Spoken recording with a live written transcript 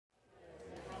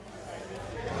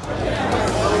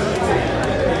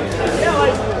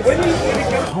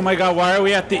Oh my god, why are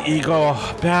we at the Eagle?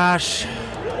 Bash.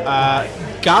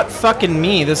 God fucking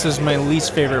me. This is my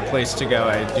least favorite place to go.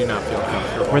 I do not feel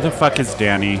comfortable. Where the fuck is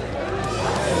Danny?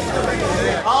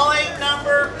 Calling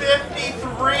number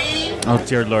 53. Oh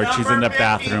dear lord, she's in the Number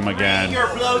bathroom 53, again. Your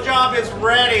blowjob is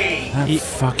ready. That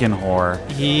fucking whore.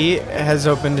 He has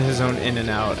opened his own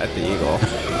In-N-Out at the Eagle.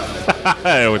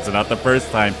 It's not the first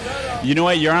time. You know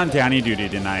what? You're on Danny duty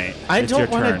tonight. I don't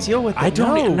want to deal with it. I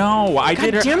don't know. I God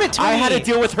did her. damn it, Tony. I had to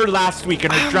deal with her last week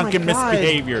and her drunken my God.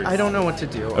 misbehaviors. I don't know what to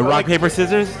do. Rock, paper,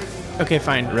 scissors? Okay,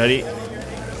 fine. Ready?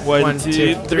 One,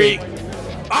 two, three.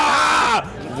 Ah!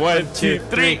 One, two,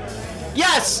 three.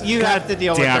 Yes! You have to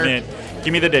deal with her. Damn it.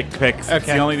 Give me the dick pics. It's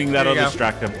the only thing that'll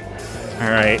distract him. All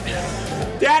right.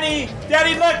 Danny!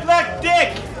 Danny, look!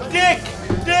 Dick!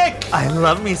 I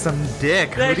love me some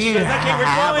dick. Who do you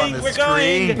have on the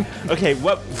screen? Okay,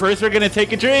 first we're going to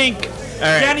take a drink. All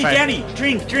right, Danny, fine. Danny,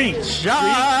 drink.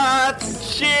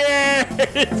 Shots!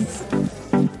 Cheers!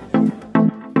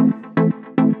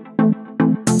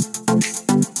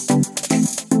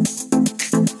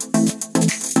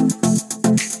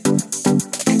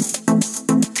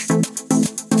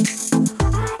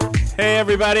 Hey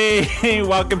everybody,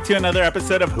 welcome to another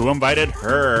episode of Who Invited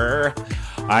Her.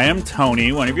 I am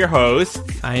Tony, one of your hosts.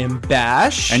 I am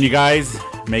Bash. And you guys,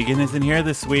 Megan isn't here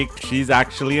this week. She's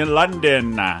actually in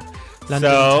London.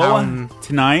 Town.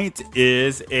 Tonight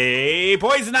is a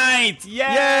boys' night.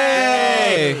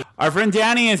 Yay! Our friend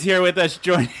Danny is here with us,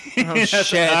 joining us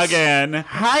shit. again.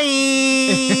 Hi!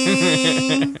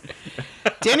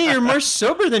 Danny, you're more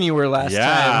sober than you were last time.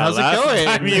 How's it going?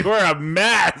 Last time you were a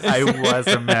mess. I was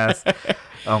a mess.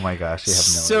 Oh my gosh, you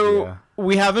have no idea.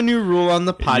 We have a new rule on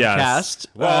the podcast. Yes.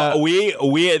 Well, we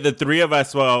the three of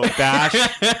us, Bash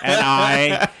and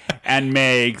I and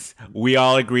Megs, we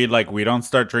all agreed we don't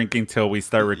start drinking till we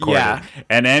start recording. Yeah.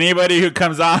 And anybody who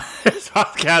comes on this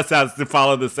podcast has to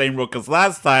follow the same rule. Because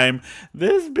last time,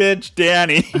 this bitch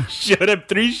Danny showed up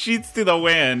 3 sheets to the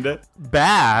wind.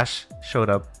 Bash showed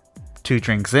up 2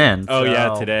 drinks in. Oh so.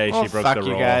 yeah, today Well, she broke fuck the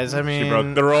rule. you guys. I mean, she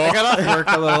broke the rule. I got off work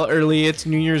a little early. It's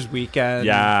New Year's weekend.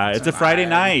 Yeah, it's a Friday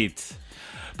night.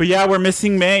 But yeah, we're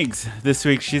missing Megs this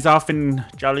week. She's off in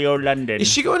jolly old London. Is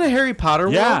she going to Harry Potter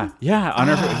World? Yeah. On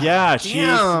her, she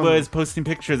damn. was posting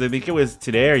pictures. I think it was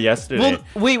today or yesterday.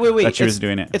 Well, wait. That she was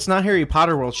doing it. It's not Harry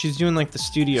Potter World. She's doing the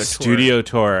studio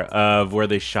tour of where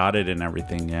they shot it and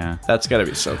everything. Yeah, that's gotta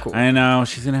be so cool. I know.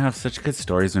 She's gonna have such good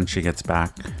stories when she gets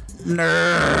back.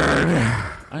 Nerd.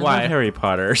 I Why? love Harry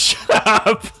Potter. Shut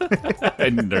up.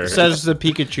 Nerd. Says the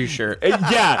Pikachu shirt.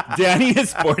 Yeah, Danny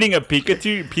is sporting a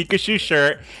Pikachu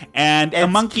shirt and a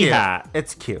monkey cute. hat.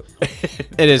 It's cute.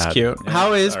 It is cute.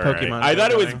 How is All right. Pokemon? I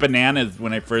thought it was going? bananas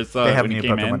when I first saw They it have when it new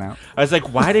came Pokemon in. out. I was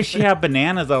like, why does she have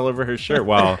bananas all over her shirt?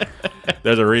 Well,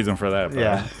 there's a reason for that. But.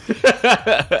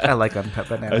 Yeah. I like uncut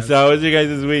bananas. So how was you guys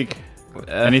this week?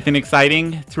 Anything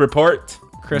exciting to report?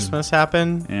 Christmas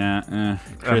happened. Yeah,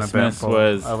 Christmas Uneventful.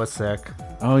 was... I was sick.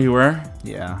 Oh, you were?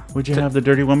 Yeah. Would you have the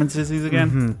dirty woman sissies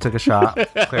again? Took a shot.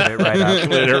 Cleared it right up.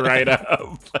 Cleared it right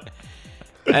up.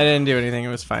 I didn't do anything. It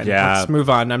was fine. Yeah. Let's move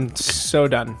on. I'm so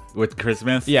done. With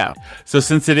Christmas? Yeah. So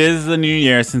since it is the new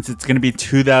year, since it's going to be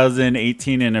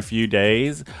 2018 in a few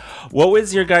days, what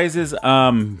was your guys'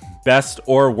 best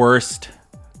or worst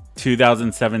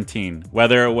 2017?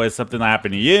 Whether it was something that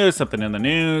happened to you, something in the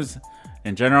news,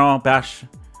 in general, Bash,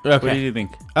 Okay. what do you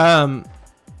think?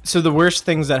 So the worst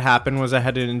things that happened was I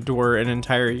had to endure an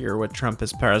entire year with Trump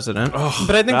as president.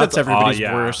 But I think that's everybody's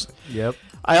worst. Yep.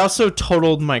 I also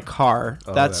totaled my car.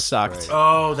 Oh, that that's sucked. great.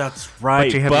 Oh, that's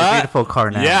right. But you have your beautiful car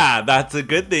now. Yeah, that's a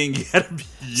good thing. You had a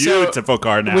beautiful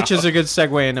car now. Which is a good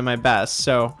segue into my best.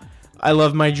 So I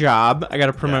love my job. I got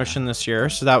a promotion this year,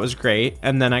 so that was great.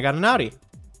 And then I got an Audi.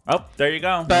 Oh, there you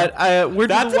go. But word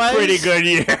to that's the wise, a pretty good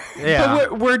year. Yeah.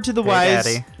 But word to the Hey, wise,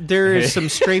 Daddy. there is some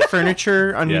stray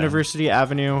furniture on Yeah. University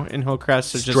Avenue in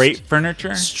Hillcrest. So Straight just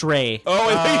furnture? stray.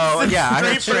 Oh, yeah, I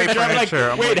heard straight I'm like,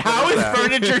 furniture. I'm wait, like, how what is is that?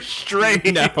 furniture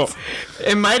straight? No,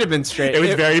 it might have been straight. It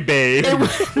was very beige.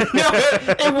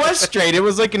 it was straight. It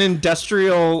was like an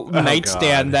industrial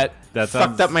nightstand God. that sounds-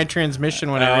 fucked up my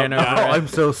transmission when I ran over Oh, it I'm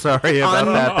so sorry about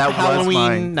on that. That Halloween was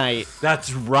mine. night.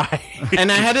 That's right.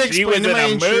 And I had to She explain was to my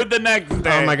in a mood the next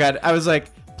day. Oh my God. I was like,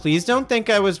 please don't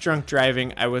think I was drunk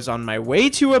driving. I was on my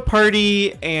way to a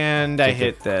party and I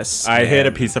hit this. I hit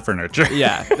a piece of furniture.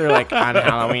 Yeah. They're like, on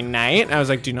Halloween night. I was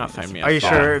like, do not find me. Are you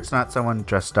sure it's not someone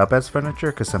dressed up as furniture?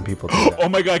 Because some people do that. Oh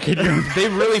my God, can you? They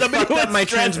really Somebody fucked up was my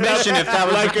dressed transmission up if that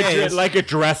was like the a case. like a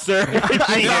dresser.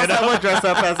 I saw someone dressed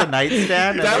up as a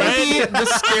nightstand. That and would be the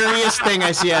scariest thing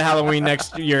I see at Halloween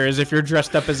next year is if you're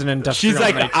dressed up as an industrial She's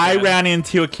like, I nightstand. ran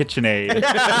into a KitchenAid.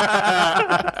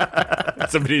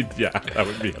 Somebody, yeah, that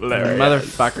would be hilarious.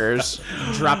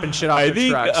 Motherfuckers dropping shit off I their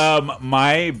think trucks.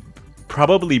 my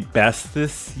probably best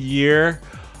this year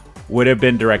would have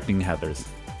been directing Heathers.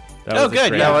 That was a good.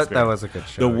 great Yeah, experience. That was a good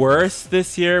show. The worst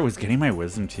this year was getting my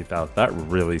wisdom teeth out. That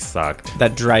really sucked.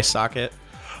 That dry socket.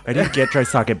 I didn't get dry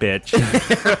socket, bitch.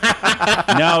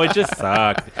 No, it just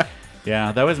sucked.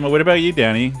 Yeah, that was my. What about you,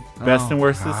 Danny? Best and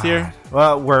worst this year?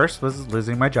 Well, worst was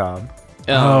losing my job.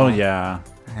 Oh, yeah.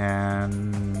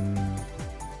 And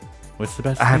What's the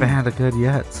best? I haven't thing? had a good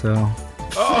yet, so.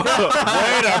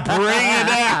 Way to bring it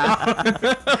down.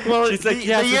 Well, She's like, the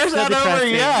yes, year's it's so not over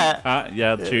depressing. yet.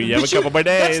 Yeah, true. You have a But couple more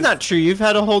days. That's not true. You've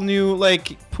had a whole new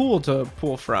pool to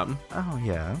pull from. Oh,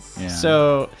 yes. Yeah.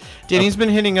 So Danny's been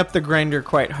hitting up the grinder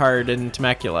quite hard in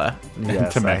Temecula.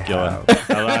 Yes, Temecula. I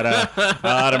have. a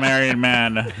lot of married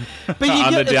men But you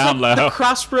on get the down like low. the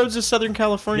crossroads of Southern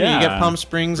California. You Yeah. get Palm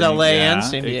Springs, LA, Yeah, and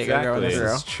San Diego going exactly.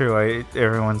 through. It's true.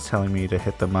 Everyone's telling me to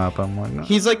hit them up. I'm like, no.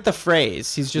 He's like the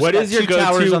phrase. He's just What got is your two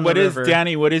towers go-to? on the What is river.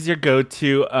 Danny? What is your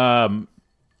go-to? I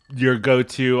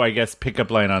guess, pickup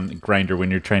line on Grindr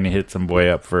when you're trying to hit some boy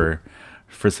up for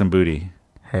some booty.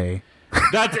 Hey.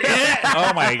 That's it.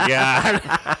 Oh my god,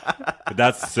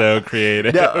 that's so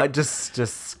creative. No, I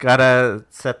just gotta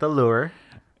set the lure.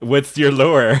 What's your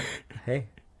lure? Hey.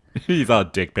 He's all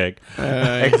dick pic.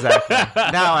 Exactly.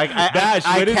 Now I Bash,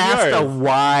 what is cast yours? a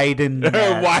wide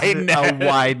net. Wide net. A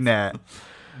wide net.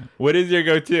 What is your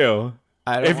go-to?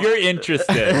 I don't If you're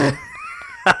interested,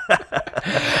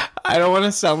 I don't want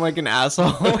to sound like an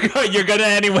asshole. you're gonna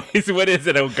anyways. What is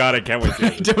it? Oh god, I can't wait. I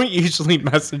To don't usually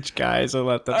message guys. I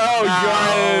let them. Oh,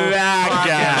 you're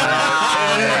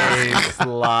that guy.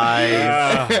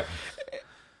 Lies.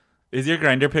 Is your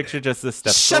Grindr picture just a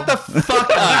step? Shut the fuck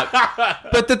up.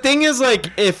 But the thing is,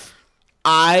 like, if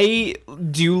I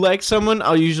do like someone,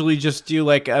 I'll usually just do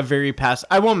like a very passive.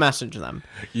 I won't message them.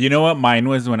 You know what mine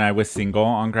was when I was single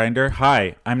on Grindr?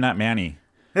 Hi, I'm not Manny.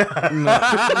 No,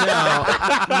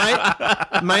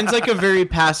 mine's like a very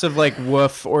passive, like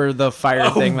woof or the fire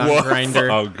thing on woof. Grindr.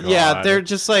 Oh, God. Yeah, they're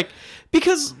just like,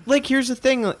 because like here's the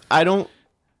thing,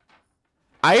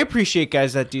 I appreciate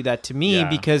guys that do that to me Yeah.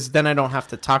 because then I don't have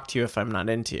to talk to you if I'm not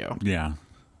into you. Yeah.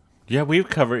 Yeah, we've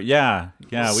covered. Yeah,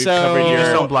 we've So- covered You your.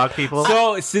 Just don't block people.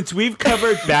 So since we've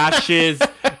covered Bash's,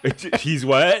 he's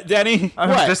what, Danny? I'm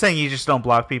What? just saying you just don't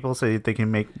block people so they can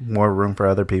make more room for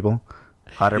other people.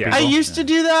 Hotter Yeah. people. I used to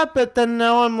do that, but then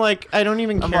now I'm like, I don't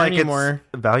even I'm care like, anymore.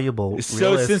 it's valuable.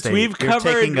 So real since estate. we've You're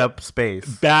covered- taking up space.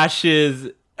 Bash's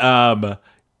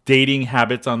dating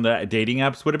habits on the dating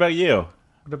apps. What about you?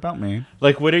 What about me?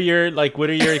 Like, what are your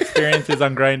experiences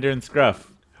on Grindr and Scruff?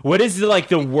 What is the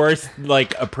worst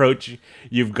approach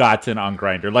you've gotten on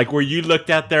Grindr? Like, where you looked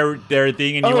at their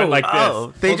thing and you went like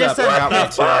this. They Hold just up, I got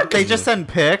one send too. they just send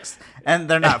pics and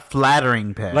they're not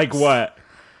flattering pics. Like what?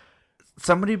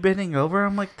 Somebody bending over.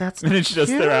 I'm like, that's And it's just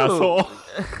cute. their asshole.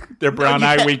 Their brown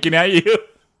eye winking at you.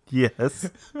 Yes.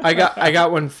 I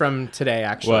got one from today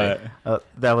actually. What?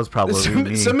 That was probably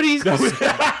me. Somebody's no,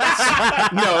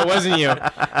 it wasn't you.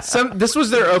 This was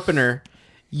their opener.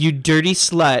 You dirty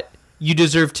slut. You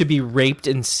deserve to be raped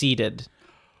and seated.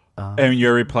 And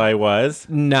your reply was,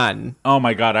 None. "Oh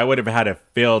my god, I would have had a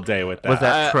field day with that." Was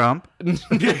that Trump?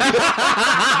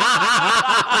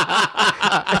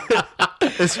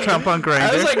 Is Trump on Grindr?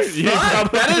 I was like,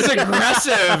 fuck, that is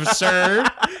aggressive, sir.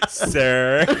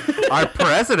 sir? Our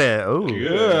president. Ooh.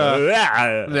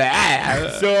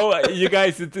 So, you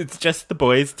guys, it's just the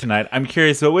boys tonight. I'm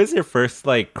curious, what was your first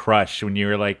crush when you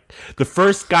were the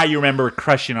first guy you remember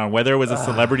crushing on, whether it was a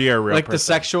celebrity or a real Like person? the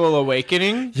sexual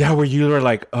awakening. Yeah, where you were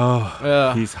like,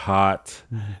 oh, he's hot.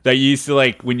 That you used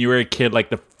to when you were a kid,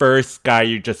 the first guy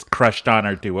you just crushed on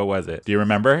or do. What was it? Do you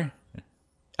remember?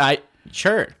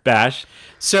 Sure. Bash?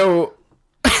 So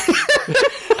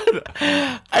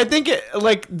I think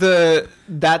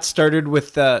that started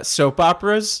with soap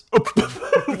operas.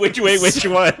 Which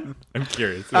one? I'm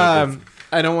curious.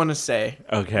 I don't want to say.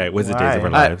 Okay, was it Why? Days of Our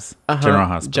Lives? General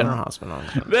Hospital. General Hospital.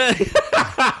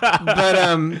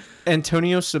 But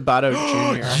Antonio Sabato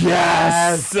Jr.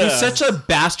 Yes! He's such a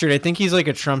bastard. I think he's a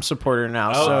Trump supporter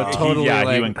now. So totally,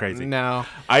 he went crazy. No.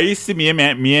 I used to, me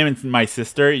and my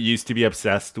sister used to be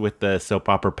obsessed with the soap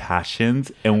opera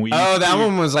Passions, and we. Oh, that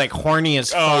one was horny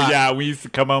as fuck. Oh yeah, we used to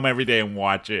come home every day and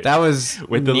watch it. That was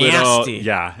with the nasty. little.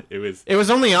 Yeah, it was. It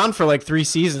was only on for 3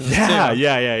 seasons. Yeah. too.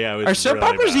 It was Are soap really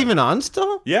operas bad. even on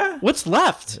still? Yeah. What's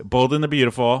left? Bold and the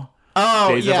Beautiful.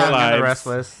 Oh, Days yeah. of Our Young and Lives. the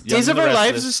Restless. Young Days and of the Our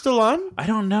Lives Restless. is still on? I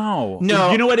don't know.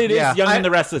 No. You know what it is? Yeah. Young and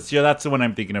the Restless. Yeah, that's the one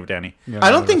I'm thinking of, Danny. Young I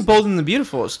and don't the think Restless. Bold and the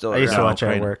Beautiful is still I used to around. watch it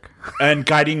at work. And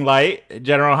Guiding Light,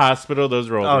 General Hospital, those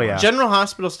were older Oh, ones. yeah. General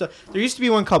Hospital still. There used to be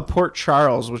one called Port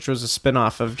Charles, which was a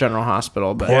spin-off of General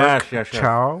Hospital, but Yeah.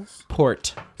 Charles?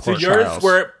 Port So Charles.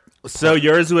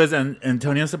 yours was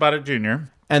Antonio Sabato Jr.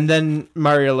 And then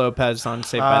Mario Lopez on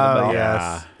Saved by the Bell.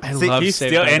 yes. I See, love He's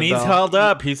Saved still by and the he's Bell. held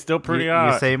up. He's still pretty You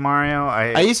hot. say Mario?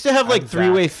 I used to have like I'm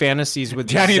three-way Zach. fantasies with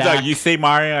Danny's Zach. like, you say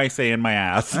Mario, I say in my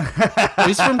ass.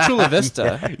 He's from Chula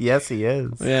Vista. Yes, he is.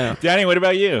 Yeah. Danny, what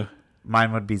about you?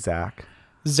 Mine would be Zach.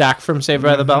 Zach from Saved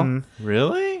by the Bell.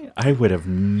 Really? I would have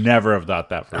never have thought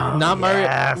that for you. Not Mario.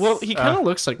 yes. Well, he kind of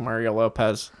looks like Mario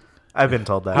Lopez, I've been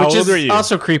told that. How which old is were you?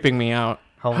 also creeping me out.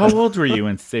 How old were you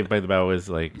when Saved by the Bell was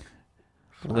like?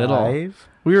 Little. 5?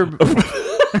 We were.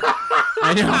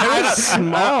 I know. I was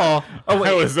small. Oh, wait.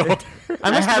 I was old.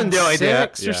 I must have have been no idea.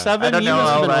 6 or Yeah. 7. I don't You know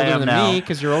must how have been old I older am than now. me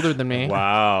because you're older than me.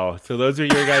 Wow. So those are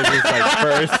your guys'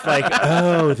 like first like,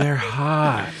 oh, they're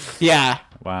hot. Yeah.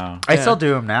 Wow. I still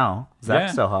do him now. Zach's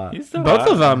Yeah. still hot. He's still Both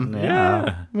hot. of them.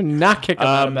 Yeah. I'm not kicking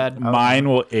out of bed. Mine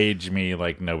will age me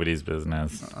like nobody's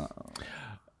business.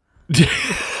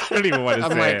 I don't even want to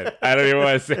say it. I don't even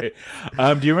want to say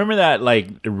it. Do you remember that like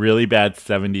really bad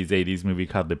 70s, 80s movie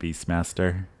called The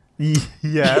Beastmaster?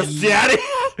 Yes. Daddy?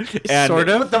 And- Sort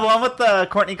of. The one with the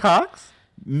Courtney Cox?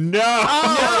 No.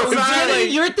 Oh, Sorry.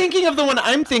 you're thinking of the one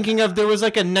I'm thinking of. There was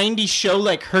like a 90s show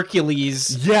like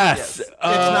Hercules. Yes. It's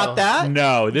not that?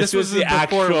 No, this was the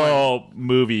before actual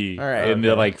movie All right, in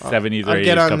the like 70s or 80s. I'll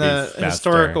get on called the Beastmaster.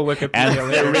 historical Wikipedia And the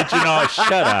later. original,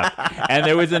 shut up. And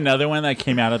there was another one that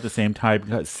came out at the same time,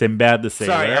 called Sinbad the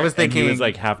Sailor. Sorry, I was and he thinking- was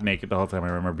like half naked the whole time. I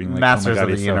remember being like, Masters oh my God, of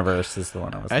the he's so- Universe is the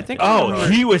one I was I thinking. think. Oh,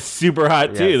 he was super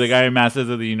hot too. Yes. The guy in Masters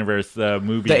of the Universe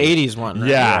movie. the 80s one. Right?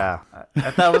 Yeah.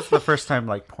 Yeah. That was the first time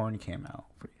like porn came out.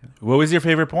 What was your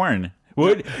favorite porn?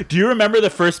 What do you remember the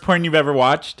first porn you've ever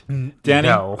watched, Danny?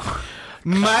 No.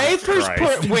 My first Christ.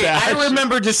 part. Wait, I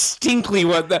remember distinctly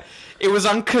what it was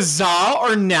on Kazaa or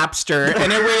Napster,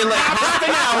 and it waited like half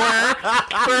an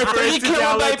hour for a 30 to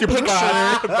download kilobyte to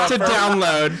picture to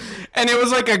download, and it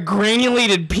was like a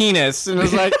granulated penis, and it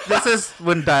was like, This is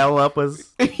when dial-up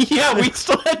was. yeah, we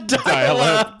still had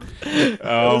dial-up.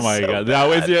 Oh my God, that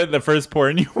was the first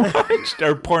porn you watched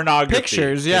or pornography?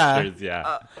 Pictures, yeah. Pictures,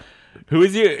 yeah. Who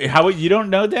was you? How you don't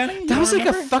know, Danny? You That was don't like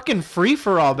a remember? fucking free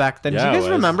for all back then. Yeah, Do you it guys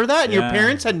was. remember that? And your Yeah.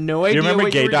 parents had no Do idea. you remember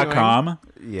what you were doing? gay.com?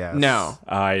 Yes. No.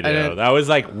 I know. didn't- That was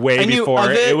like way I knew before.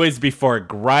 of it. It was before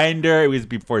Grindr. It was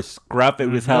before Scruff. It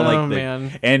was how Oh, like the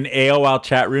man. and AOL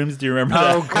chat rooms. Do you remember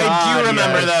Oh, that? God. I do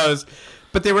remember yes. those,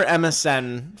 but they were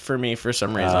MSN for me for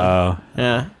some reason. Oh,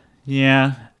 Yeah.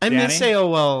 yeah. I Danny? miss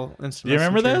AOL. Instant Do you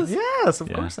remember Messenger. those? Yes, of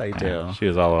Yeah. course I do. She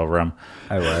was all over him.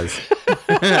 I was.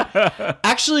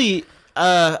 Actually,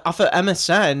 off of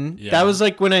MSN, Yeah. that was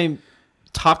like when I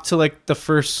talked to like the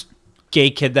first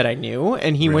gay kid that I knew,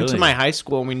 and he went to Really? my high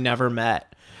school and we never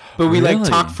met. But we like Really?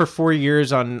 talked for 4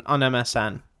 years on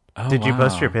MSN. Oh, Did you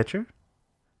post wow. your picture?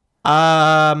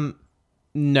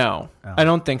 No, I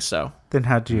don't think so. Then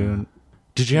how'd you?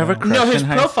 Did you have a crush No, his in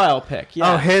high profile pic.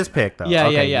 Yeah. Oh, his pic though. Yeah,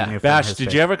 Okay, yeah, you yeah. knew from Bash, his did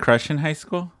pic. you have a crush in high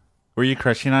school? Were you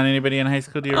crushing on anybody in high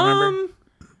school? Do you remember?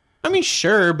 I mean,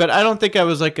 sure, but I don't think I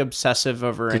was like obsessive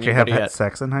over Did you have anybody had yet.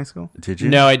 sex in high school? Did you?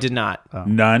 No, I did not.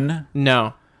 None?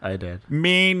 No. I did.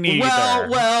 Me neither.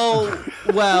 Well,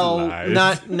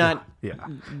 Lies. not Yeah. gay.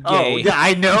 Oh, yeah,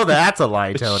 I know that's a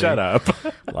lie, Tony. Shut up.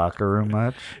 Locker room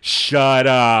much? Shut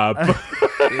up.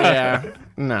 Yeah.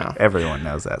 No. Everyone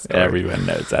knows that story. Everyone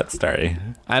knows that story.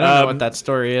 I don't know what that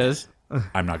story is.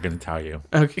 I'm not going to tell you.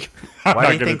 Okay. I'm Why not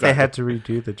do you gonna think tell they had to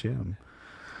redo the gym?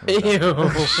 Ew.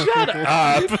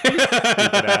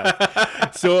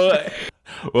 So,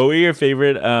 what were your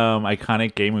favorite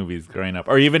iconic gay movies growing up,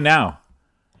 or even now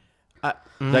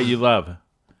that you love?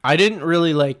 I didn't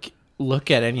really like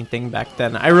look at anything back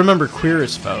then. I remember Queer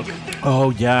as Folk. Oh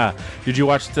yeah, did you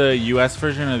watch the U.S.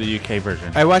 version or the UK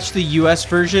version? I watched the US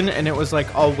version and it was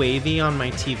like all wavy on my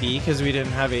TV because we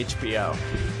didn't have HBO.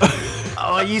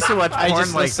 Oh, I used to watch porn I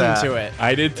just like listened that. to it.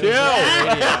 I did too.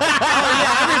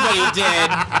 Everybody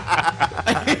did.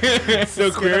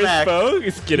 So Queer as Folk,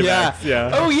 Skinemax,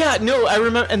 yeah. Oh yeah, no, I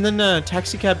remember. And then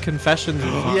Taxi Cab Confessions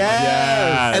was on.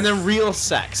 Yes. And then Real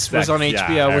Sex was Sex, on yeah,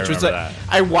 HBO, I which was remember like that.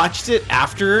 I watched it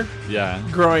after Yeah.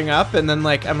 growing up, and then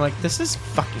like I'm like, this is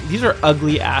fucking. These are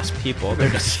ugly ass people. They're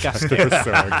disgusting.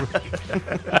 So ugly.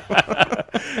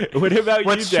 What about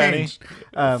What's you, Danny? changed?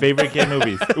 Favorite gay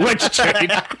movies? What's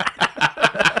changed?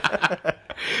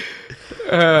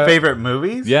 Favorite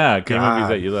movies? Yeah, gay movies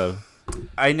God. that you love.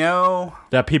 I know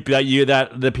that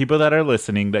the people that are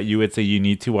listening, that you would say you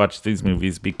need to watch these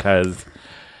movies because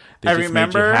they just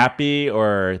made you happy,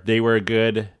 or they were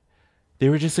good. They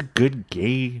were just a good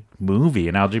gay movie,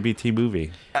 an LGBT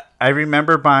movie. I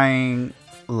remember buying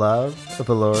Love of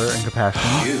Allure and Compassion.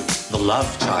 You, the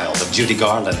love child of Judy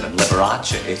Garland and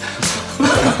Liberace.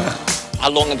 How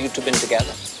long have you two been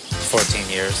together? 14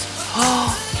 years.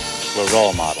 We're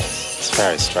role models. It's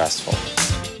very stressful.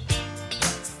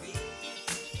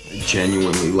 I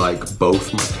genuinely like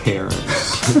both my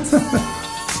parents.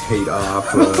 Hate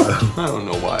opera. I don't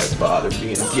know why I bothered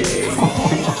being gay.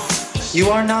 You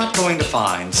are not going to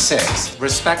find 6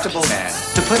 respectable men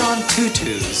to put on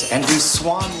tutus and do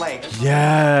Swan Lake.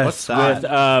 Yes. What's that?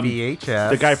 With VHS.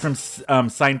 the guy from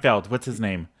Seinfeld. What's his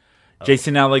name?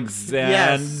 Jason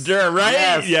Alexander,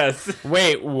 right? Yes.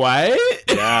 Wait, what?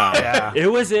 Yeah. It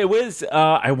was.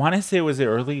 I want to say it was the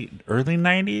early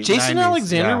 90s. Jason 90s,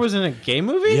 Alexander yeah. was in a gay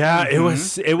movie? Yeah, it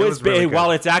was. It was. really good.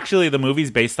 Well, it's actually the movie's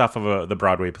based off of the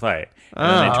Broadway play. And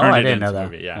then they Oh, turned I it didn't into know a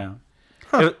that. movie. Yeah.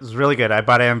 It was really good. I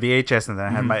bought it on VHS, and then I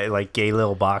had my like gay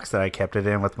little box that I kept it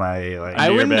in with my like. I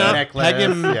would not necklace. peg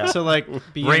him Yeah. to like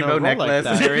be Rainbow in a role necklace.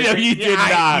 Like that. No, you did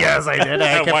not. Yes, I did.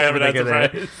 I kept Why am I not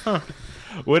everything in it. surprised?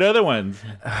 What other ones?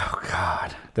 Oh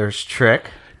God, there's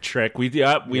Trick. Trick. We did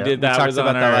that. We Was talked on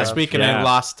about that our- last week, and I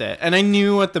lost it. And I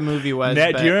knew what the movie was.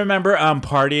 Ned, but do you remember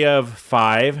Party of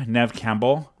Five? Nev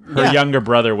Campbell. Her Yeah. younger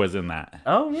brother was in that.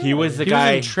 Oh, yeah. He was the He was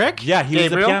guy. in Trick? Yeah, he was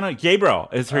Gabriel? the piano. Gabriel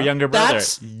is her younger brother.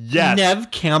 That's yes.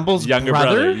 Nev Campbell's Younger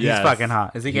brother? Yes. He's fucking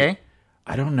hot. Is he gay?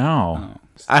 I don't know.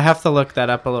 I have to look that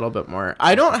up a little bit more.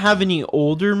 I don't have any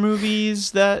older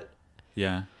movies that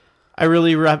Yeah. I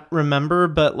really remember,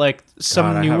 but like some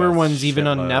God, I have newer a ones, even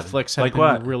on shitload. Netflix, have Like been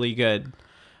what? really good.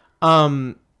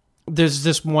 There's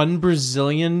this one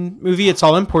Brazilian movie. It's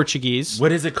all in Portuguese.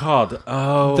 What is it called?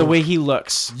 Oh, The Way He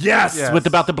Looks. yes, Yes. with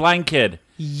about the blind kid.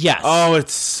 Yes. Oh,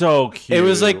 it's so cute. it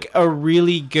was like a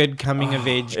really good coming of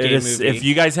age It gay is. movie. If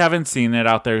you guys haven't seen it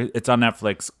out there, it's on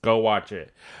Netflix. Go watch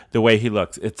it. The Way He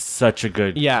Looks. It's such a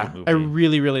good yeah, movie. I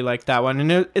really, really like that one,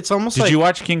 and it's almost Did like you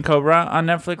watch King Cobra on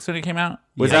Netflix when it came out?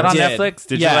 Was I that on did. Netflix?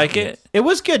 Did Yeah. you like it? It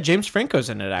was good. James Franco's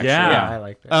in it, actually. Yeah. I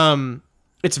like that.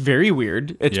 It's very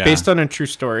weird. It's Yeah. based on a true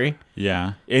story.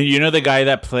 Yeah. And you know the guy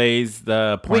that plays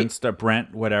the porn Wait. star,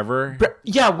 Brent whatever?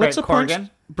 Yeah, what's Brent the porn? Corrigan?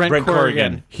 Brent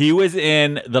Corrigan. He was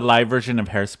in the live version of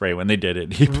Hairspray when they did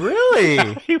it. He,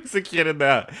 Really? he was a kid in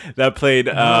that played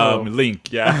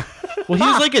Link. Yeah. Well, he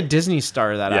was like a Disney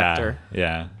star, that Yeah. actor.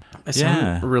 Yeah. I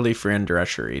sound really Fran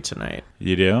Drescher-y tonight.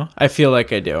 You do? I feel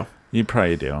like I do. You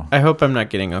probably do. I hope I'm not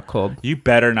getting a cold. You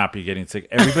better not be getting sick.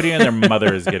 Everybody and their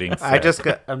mother is getting sick. I just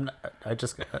got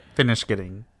finished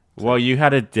getting. Well, you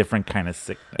had a different kind of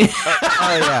sickness.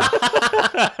 Oh yeah.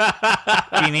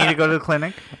 Do you need to go to the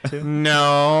clinic too?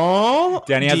 No.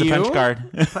 Danny has Do a punch you? card.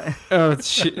 Oh,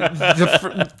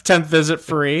 the 10th visit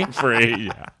free. Free.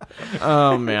 Yeah.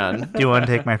 Oh, man. Do you want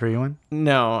to take my free one?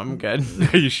 No, I'm good.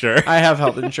 Are you sure? I have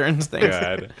health insurance, thanks.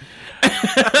 God.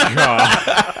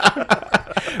 God.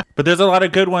 But there's a lot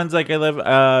of good ones. Like I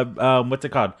love, what's it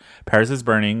called? Paris is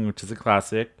Burning, which is a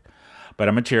classic. But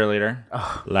I'm a cheerleader.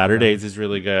 Latter Days is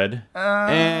really good.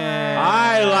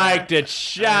 I liked it.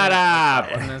 Shut up.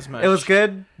 It was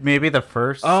good. Maybe the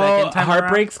first, second time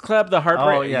Heartbreaks Club. The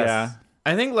Heartbreak. Oh, yes. Yeah.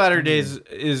 I think Latter Days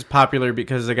is popular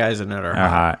because the guys in it are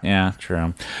hot. Yeah,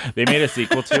 true. They made a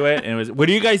sequel to it, and it was. What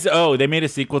do you guys? Oh, they made a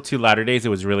sequel to Latter Days. It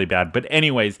was really bad. But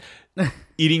anyways,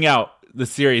 Eating Out the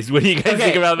series. What do you guys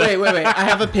think about that? Wait. I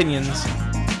have opinions.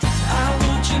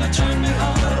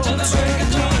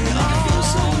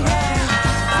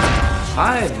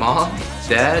 Hi, Mom,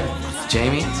 Dad,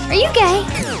 Jamie. Are you gay?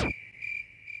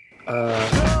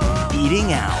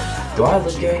 Eating Out. Do I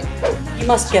look gay? You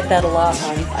must get that a lot,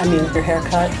 hon. I mean, your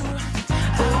haircut.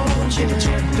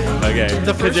 Okay.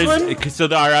 The first one? So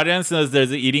our audience knows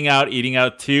there's Eating Out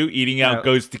 2, Eating Out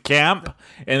Goes to Camp,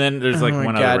 and then there's like Oh my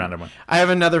one God. other random one. I have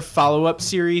another follow-up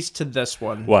series to this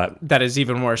one. What? That is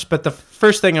even worse. But the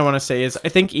first thing I want to say is I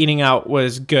think Eating Out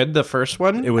was good, the first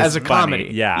one, It was as a funny, comedy.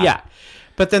 yeah. Yeah.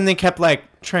 But then they kept like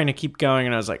trying to keep going,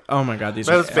 and I was like, oh my God, these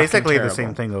But are it was basically fucking the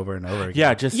same terrible. thing over and over again.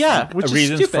 Yeah, just which is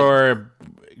reasons stupid. for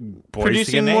boys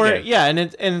Producing to get more, naked. yeah, and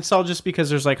it's all just because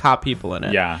there's like hot people in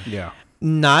it. Yeah. Yeah.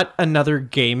 Not another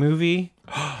gay movie.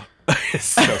 It's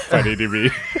so funny to me.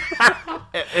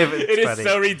 It is funny.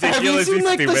 so Have you ridiculously seen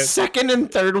like stupid. the second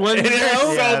and third ones? It is now?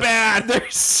 so bad. They're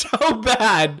so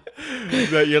bad.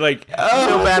 That you're like,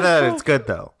 So bad that it's good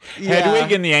though.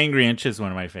 Hedwig and the Angry Inch is one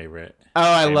of my favorite. Oh,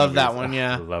 I gay love that movies. one. I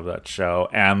Yeah. love that show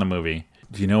and the movie.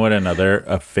 Do you know what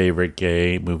a favorite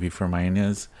gay movie for mine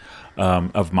is?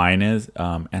 Anti-Mame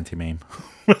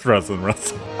with Russell and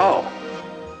Russell. Oh,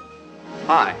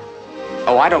 Hi.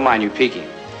 Oh, I don't mind you peeking.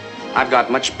 I've got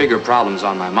much bigger problems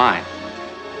on my mind.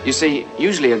 You see,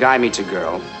 usually a guy meets a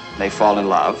girl, they fall in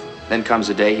love, then comes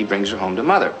a day he brings her home to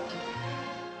mother.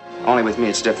 Only with me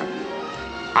it's different.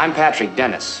 I'm Patrick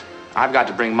Dennis. I've got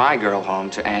to bring my girl home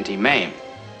to Auntie Mame.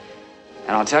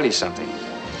 And I'll tell you something.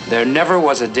 There never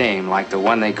was a dame like the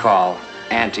one they call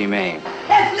Auntie Mame.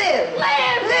 Let's live!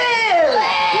 Live! Live!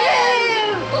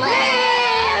 Live!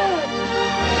 Live!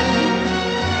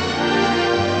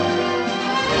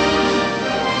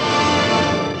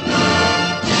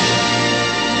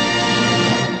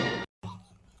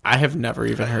 I have never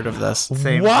even heard of this.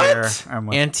 Same What? here. I'm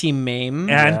with- Anti-Mame?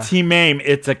 Auntie Mame.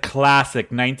 It's a classic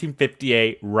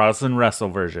 1958 Rosalind Russell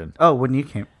version. Oh, when you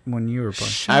were born.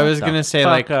 I was going to say,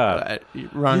 fuck like, up.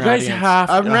 wrong You guys audience. have-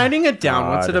 I'm writing it down.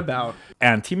 God. What's it about?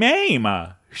 Auntie Mame.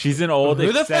 She's an old.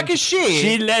 Who the fuck is she?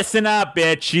 She listen up,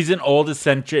 bitch. She's an old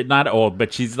eccentric, not old,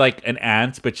 but she's like an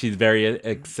aunt, but she's very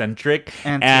eccentric,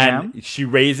 Auntie and Em? she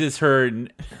raises her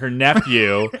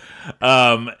nephew,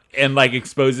 and like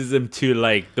exposes him to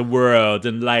like the world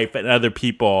and life and other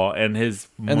people, and his.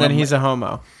 And then he's a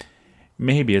homo.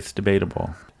 Maybe it's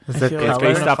debatable. Is it feel like It's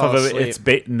color? based off of fall a. It's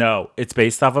It's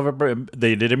based off of a.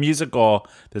 They did a musical.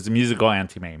 There's a musical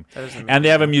Auntie Mame, and they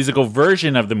have a musical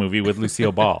version of the movie with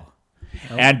Lucille Ball.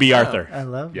 And B. Arthur. I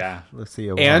love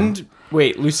Lucille. And,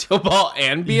 wait, Lucille Ball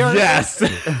and B. Arthur? Yes.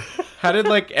 How did,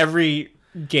 like, every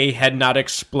gay head not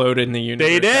explode in the universe?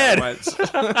 They did. at once?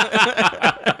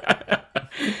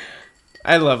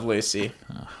 I love Lucy.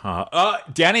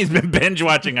 Danny's been binge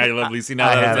watching I Love Lucy now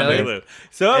I that it's on haven't. Hulu.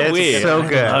 So It's weird. so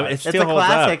good. It It's still a holds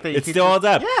classic up. that you It can still holds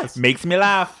up. Yes. Makes me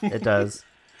laugh. It does.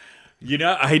 You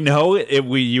know, I know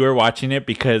you were watching it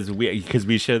because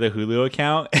we share the Hulu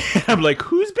account. I'm like,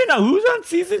 who's on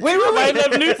season 2 of I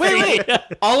Love Lucy? Wait.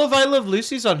 All of I Love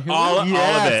Lucy's on Hulu? All of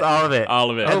it. All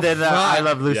of it. And then Oh, I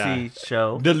Love Lucy Yeah.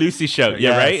 show. The Lucy Show. Yeah,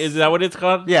 Yes. right? Is that what it's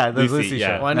called? Yeah, the Lucy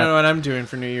Show. Well, I know what I'm doing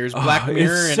for New Year's. Black it's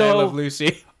Mirror and I so- Love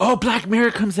Lucy. Oh, Black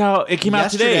Mirror comes out. It came out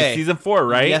today. Yesterday. Season 4,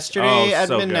 right? Yesterday Oh, at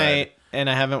so midnight, and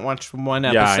I haven't watched one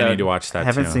episode. Yeah, I need to watch that I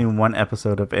haven't too. seen one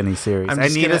episode of any series. I'm I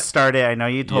just need gonna- to start it. I know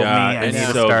you told me Yeah, I it's need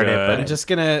to so start good. it, but I'm just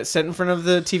gonna sit in front of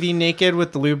the TV naked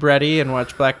with the lube ready and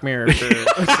watch Black Mirror for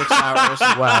 6 hours.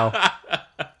 wow.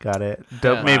 Got it.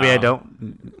 Yeah. Maybe I Wow.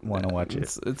 don't want to watch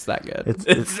it. It's that good.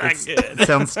 It's not good. It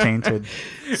sounds tainted.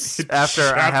 After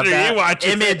I have After you that watch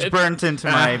it. image burnt into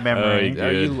my memory. you Oh,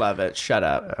 you Good. love it. Shut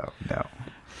up. Oh, no.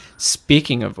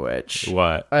 Speaking of which,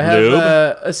 What? I have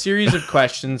Lube? a series of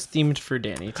questions themed for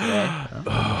Danny today.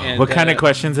 And, What kind of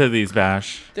questions are these,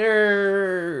 Bash?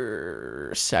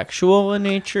 They're sexual in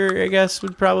nature, I guess,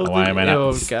 would probably. Why am I not-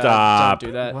 Oh, God, Stop. don't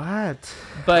do that. What?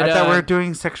 But, I thought we uh, were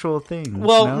doing sexual things.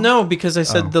 Well, no, because I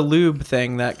said Oh. the lube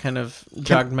thing that kind of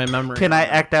jogged my memory. Can I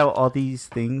act out all these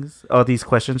things? All these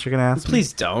questions you're going to ask me?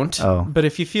 Please don't. Oh. But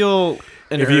if you feel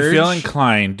an If urge, you feel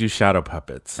inclined, do shadow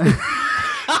puppets.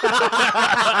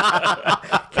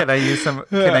 Can I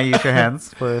use your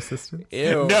hands for assistance?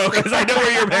 ew. No, because I know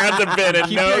where your hands have been, and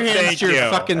Keep no, your hands thank to your you.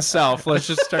 fucking self. Let's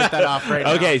just start that off right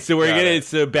now. Okay, so we're Got gonna. it.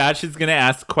 So Batch is gonna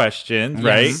ask questions,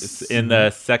 Yes. right, in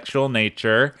the sexual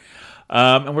nature,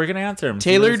 and we're gonna answer them.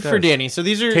 Tailored for Danny. So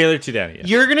these are Tailored to Danny. Yeah.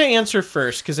 You're gonna answer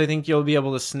first because I think you'll be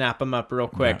able to snap them up real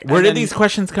quick. Where And did then these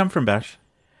questions come from, Bash?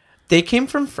 They came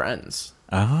from friends.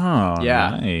 Oh,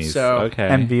 Yeah, nice. so- okay,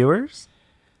 And viewers?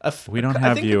 we don't I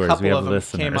have think a viewers. couple We have of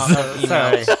them Came listeners. off of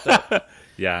emails.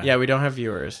 yeah, Yeah, we don't have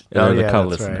viewers They're Oh, the yeah, that's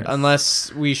co-listeners. right.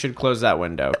 unless we should close that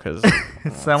window because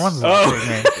Someone's Oh. watching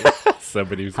me.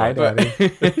 Somebody was Hi, like,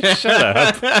 Daddy. "Shut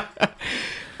up."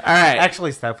 all right.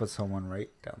 Actually, Steph was someone right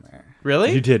down there.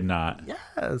 Really? You did not.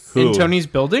 Yes. In Who? Tony's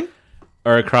building?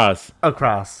 Or across.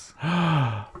 Across.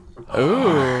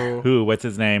 Ooh. Who? What's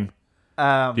his name?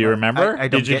 Do you remember? I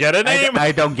don't Did you get a name?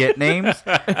 I don't get names,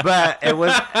 but it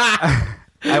was.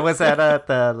 I was at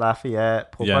the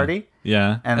Lafayette pool Yeah. party,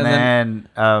 Yeah. and And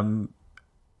then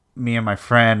me and my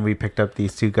friend, we picked up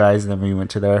these two guys, and then we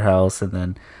went to their house, and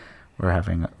then we're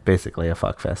having basically a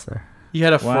fuck fest there. You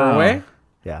had a Wow. four-way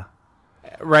Yeah,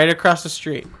 right across the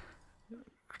street.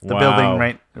 the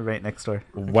building right next door.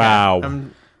 Wow.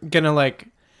 I'm gonna like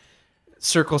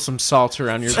circle some salt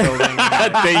around your building.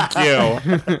 Thank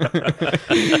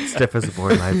you. Stiff as a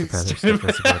board, light as a feather. Stiff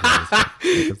as a board, light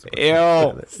as a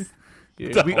feather.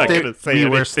 Ew. I'm not gonna say we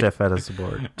were anything. stiff as a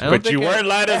board. I don't But think you weren't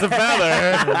light as a feather.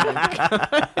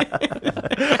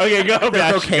 Okay, go The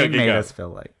back. cocaine Go, made go. us feel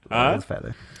like light as a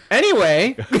feather.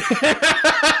 Anyway.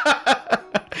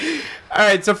 All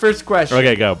right, so first question.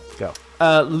 Okay, go. Go.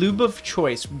 Lube of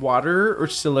choice, water or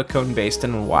silicone based,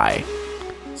 and why?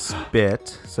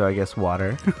 Spit, so I guess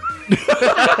water.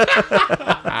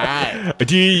 Alright.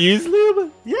 Do you use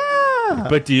lube? Yeah. Yeah.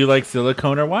 But do you like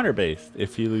silicone or water based?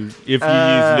 If you use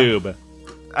lube,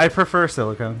 I prefer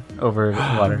silicone over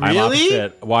water. I'm Really?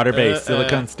 opposite. Water based,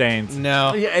 silicone stains.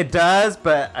 No. Yeah, it does,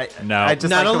 but I just Not like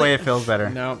the only- way it feels better.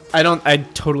 No, I don't. I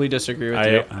totally disagree with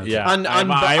you. Yeah, On I'm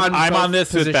both on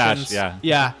this with Bash. positions. Yeah,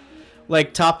 Yeah.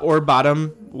 Like top or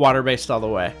bottom, water based all the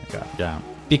way. yeah.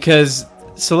 Because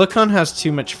silicone has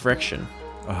too much friction.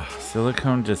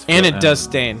 Silicone just And it does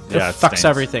stain. It Yeah, fucks stains.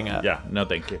 everything up. Yeah, no,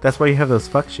 thank you. That's why you have those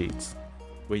fuck sheets.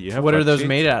 Wait, you have What are fuck those sheets?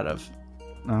 made out of?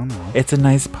 I don't know. It's a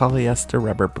nice polyester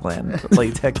rubber blend,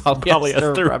 latex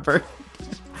Polyester rubber.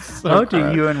 Oh,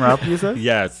 do you and Rob use those?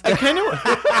 Yes. I kind of.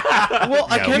 Well,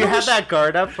 I kind You of had that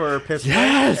guard up for piss.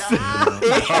 Yes.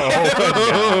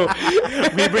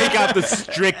 We break out the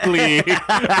strictly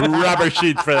rubber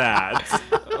sheets for that.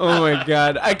 Oh my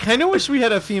god! I kind of wish we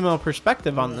had a female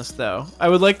perspective on this, though. I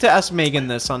would like to ask Megan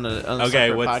this on a Okay,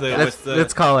 separate what's the, podcast. what's the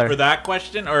let's call her. for that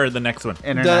question or the next one?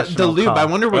 The lube. call. I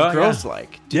wonder what Oh, girls yeah.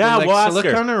 like. Do Yeah, they we'll like ask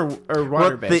her. silicone or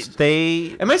water Well, based?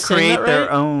 they Am I saying create that their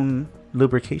right? own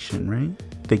lubrication, right?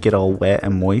 They get all wet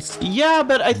and moist. Yeah,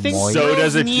 but I think Moist. So girls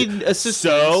does a need assistance.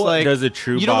 so like, does a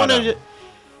true you don't want bottom. to.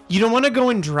 You don't want to go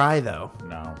in dry though.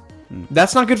 No.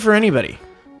 That's not good for anybody.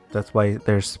 That's why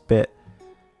there's spit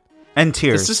and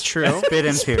tears. This is true. Spit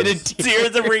and tears.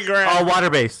 Tears of regret. All water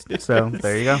based. So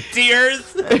there you go. Tears.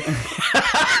 So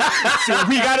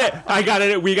we gotta. I got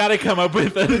it. We gotta come up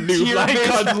with a new line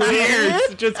Tear-based called lube.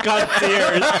 Tears. Just called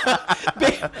Tears.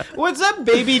 What's that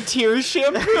baby tears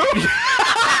shampoo?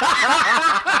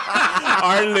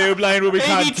 Our lube line will be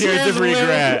Baby called Tears of Tears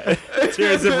Regret.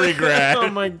 Tears of Regret. Oh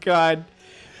my god.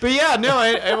 But yeah, no,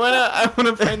 I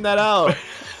wanna find that out.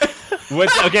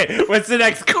 What's the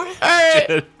next question? All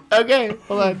right. Okay,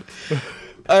 hold on.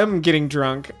 I'm getting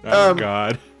drunk. Oh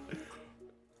God.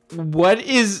 What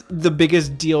is the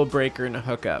biggest deal breaker in a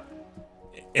hookup?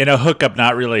 In a hookup,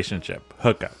 not relationship.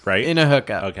 Hookup, right? In a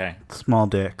hookup. Okay. Small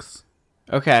dicks.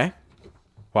 Okay.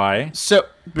 Why? So,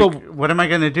 but What am I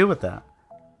going to do with that?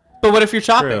 what if you're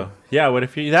chopping? True. Yeah. What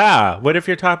if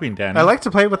you're topping, Dan? I like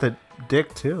to play with a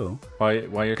dick too. Why you're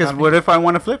Because topping? what if I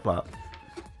want to flip flop?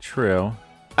 True.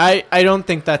 I don't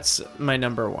think that's my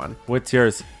number one. What's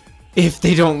yours? If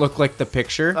they don't look like the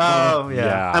picture. Oh yeah.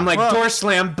 Yeah. I'm like, door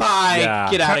slam, bye,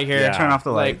 Yeah. get out of here. Yeah. Turn off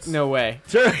the Like, lights. no way.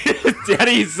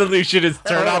 Daddy's solution is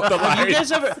turn off the Have you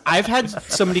lights. guys ever? I've had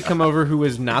somebody come over who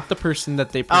was not the person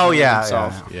that they presented Oh yeah.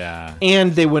 themselves, Yeah.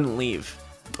 and they wouldn't leave.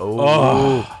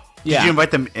 Oh. Yeah. Did you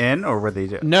invite them in, or were they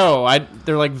just? No,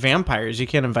 they're like vampires. You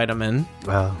can't invite them in.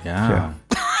 Well, Yeah.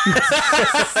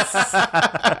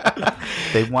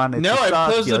 They wanted. No, to I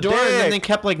suck closed the your door and then dick. they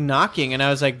kept like knocking, and I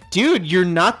was like, "Dude, you're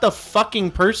not the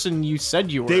fucking person you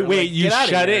said you were." They wait. Like, You get outta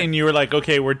shut here. it, and you were like,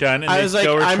 "Okay, we're done." And I they was like,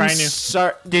 still were "I'm trying to.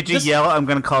 sorry." Did you yell? I'm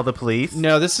gonna call the police.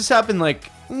 No, this has happened like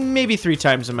maybe 3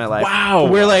 times in my life. Wow.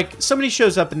 Where like somebody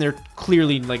shows up and they're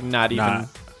clearly like not even. Not.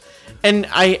 And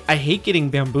I hate getting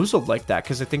bamboozled like that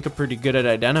because I think I'm pretty good at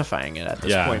identifying it at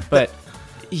this Yeah. point. But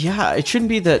yeah, it shouldn't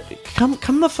be that.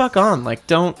 Come the fuck on. Like,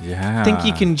 don't Yeah. think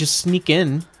you can just sneak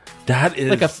in That is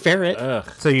like a ferret. Ugh.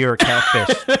 So you're a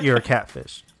catfish. You're a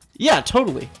catfish. Yeah,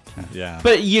 totally. Yeah.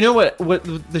 But you know what? What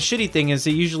the shitty thing is,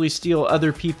 they usually steal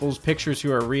other people's pictures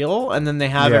who are real, and then they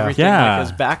have Yeah. everything Yeah. like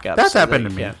as backup. That's so happened they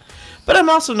to me. can't. But I'm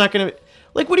also not gonna.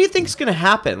 Like, what do you think's gonna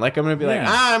happen? Like, I'm gonna be like,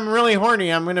 Yeah. I'm really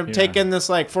horny. I'm gonna take in this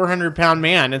like 400-pound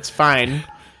man. It's fine.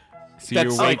 So you're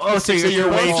That's weight. like- so you're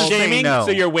weight supposed to say shaming. no.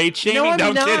 So you're weight shaming. No, I'm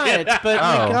Don't not. kid it. But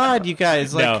my Oh. God, you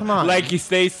guys, like, no, come on. like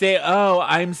they say, "Oh,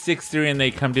 I'm 6'3", and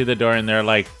they come to the door and they're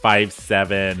like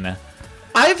 5'7".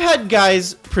 I've had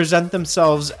guys present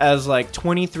themselves as like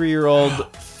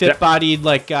 23-year-old fit-bodied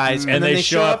like guys, and then they they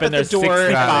show show up up and at the they're door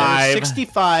and 65. they're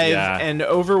 65 Yeah. and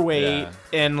overweight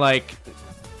and like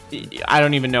I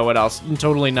don't even know what else.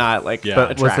 Totally not like. Yeah.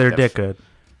 But was their attractive. dick good?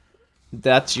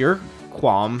 That's your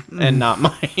qualm and not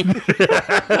mine.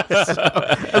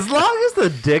 As long as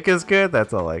the dick is good,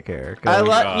 that's all I care. Go. I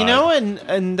God. you know,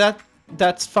 and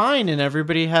that's fine, and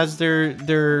everybody has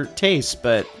their taste,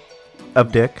 but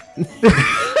Of dick.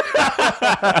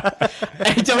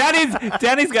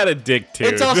 Danny's got a dick too.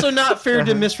 it's also not fair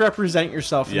to misrepresent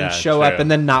yourself and Yeah, then show up true.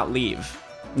 and then not leave.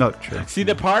 No, true. See,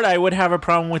 the part I would have a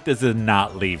problem with is the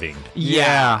not leaving.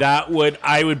 Yeah. I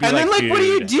would be And like, then, like, what do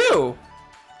you dude. do?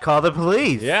 Call the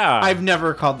police. Yeah. I've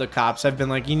never called the cops. I've been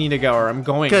like, you need to go, or I'm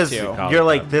going Because to. you're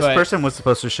like, this But- person was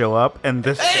supposed to show up, and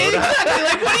this showed up. Exactly.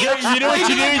 Like, what do You know what you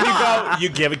do? You go.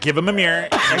 You give him a mirror.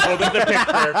 You hold up the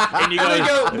picture, and you go. I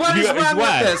go, what is you- wrong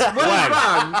what? with this? What is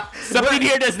wrong? Something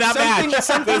here does not match.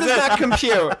 Something does not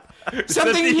compute.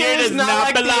 Something here does not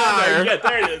like the other. Yeah,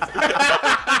 there it is.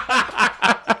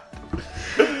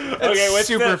 Okay,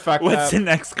 super fucked what's up. the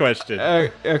next question?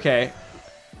 Okay.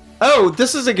 Oh,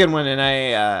 this is a good one.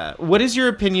 And what is your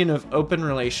opinion of open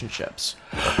relationships?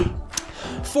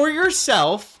 For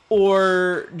yourself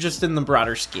or just in the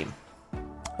broader scheme?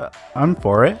 I'm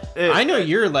for it. I know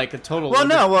you're like a total. Well,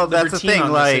 no, well, that's the libertine thing.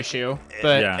 on Like, this issue,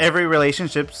 but Yeah. every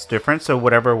relationship's different, so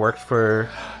whatever works for.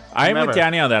 I'm with whomever.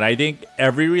 Danny on that. I think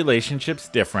every relationship's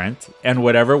different, and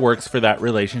whatever works for that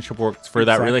relationship works for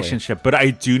that Exactly. relationship. But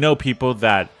I do know people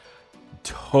that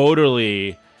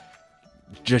totally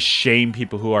just shame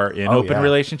people who are in Oh, open yeah.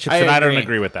 relationships, I and I don't agree.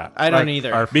 agree with that. I don't Like,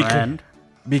 either. Our Because- friend.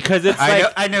 Because it's I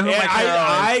like know who my girl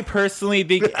I personally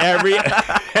think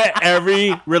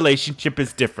every relationship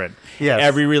is different. Yes.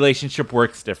 Every relationship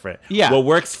works different. Yeah. What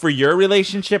works for your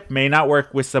relationship may not work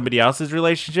with somebody else's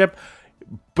relationship,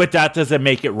 but that doesn't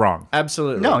make it wrong.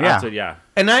 Absolutely. No, yeah. That's what- yeah.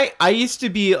 And I used to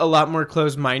be a lot more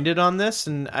closed-minded on this,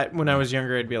 and when I was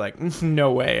younger, I'd be like,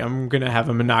 no way, I'm going to have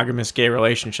a monogamous gay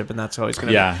relationship, and that's always going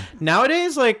to Yeah. be.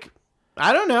 Nowadays, like,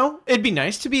 I don't know. It'd be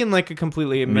nice to be in, like, a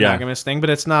completely monogamous thing, but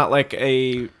it's not, like,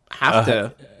 a have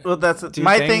to. Well, that's do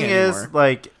my thing thing anymore. is,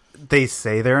 like, they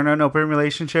say they're in an open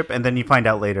relationship, and then you find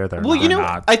out later they're Well, not. you know,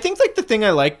 not. I think, like, the thing I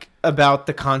like about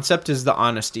the concept is the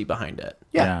honesty behind it.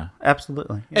 Yeah,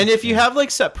 absolutely. And if you have,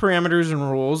 like, set parameters and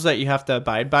rules that you have to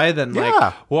abide by, then, like,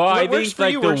 Yeah. Well, what I works think for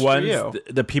like you the works for ones, you.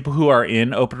 the people who are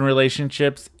in open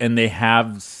relationships and they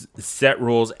have set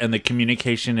rules and the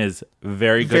communication is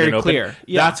very good Very and open. clear.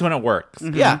 Yeah. That's when it works.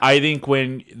 Yeah. I think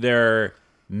when they're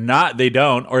not, they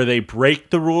don't, or they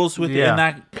break the rules within Yeah.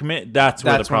 that commit. That's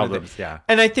where the one of problems. Yeah,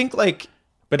 And I think, like,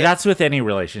 but that's with any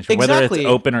relationship, whether Exactly. it's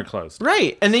open or closed.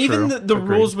 right. And even True. the Agreed.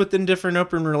 rules within different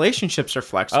open relationships are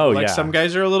flexible. Oh, like, yeah. some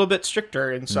guys are a little bit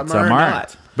stricter and some Some are aren't.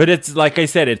 not. But it's like I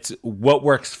said, it's what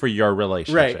works for your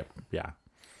relationship. Yeah.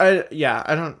 I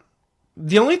don't.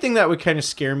 The only thing that would kind of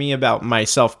scare me about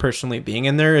myself personally being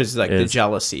in there is, like, the Is-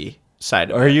 jealousy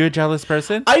side of Are it. you a jealous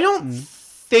person? I don't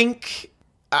think.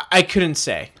 I couldn't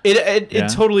say. It Yeah.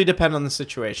 totally depends on the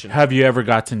situation. Have you ever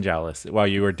gotten jealous while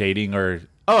you were dating or?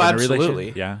 Oh, in a absolutely.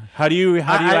 relationship? Yeah. How do you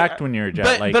act when you're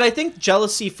jealous? But I think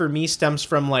jealousy for me stems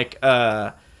from like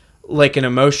an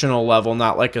emotional level,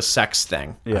 not like a sex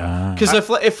thing. Yeah. Because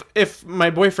if my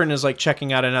boyfriend is like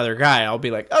checking out another guy, I'll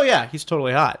be like, oh yeah, he's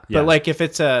totally hot. Yeah. But like if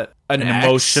it's an ex-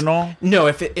 emotional? no,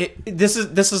 if this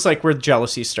is like where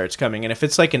jealousy starts coming, and if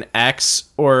it's like an ex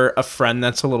or a friend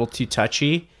that's a little too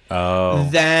touchy,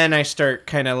 then I start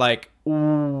kind of like,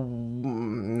 ooh,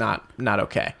 not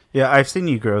okay. Yeah, I've seen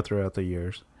you grow throughout the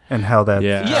years and how that.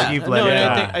 Yeah. Yeah, how you've let no, it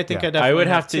and go. I think Yeah. I definitely I would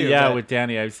have to, too, yeah, but- with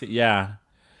Danny. I've seen, yeah.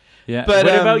 But, what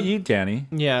about you, Danny?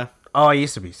 yeah. Oh, I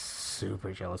used to be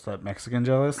super jealous. That Mexican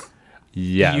jealous.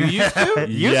 Yeah. You used to?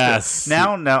 Yes.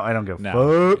 Now, I don't give a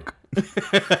No. fuck.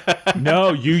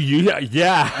 No,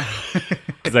 yeah.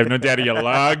 Because I've known Danny a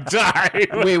long time.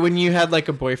 Wait, when you had like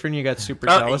a boyfriend, you got super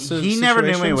jealous of He never knew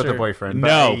me situations, with a or- boyfriend.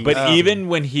 No, I- but even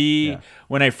when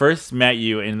when I first met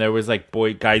you and there was like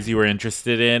guys you were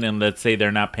interested in, and let's say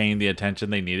they're not paying the attention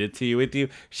they needed to you with you,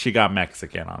 she got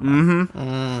Mexican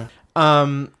on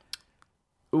them.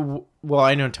 Well,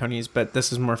 I know Tony's, but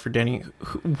this is more for Danny.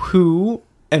 Who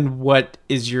and what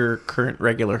is your current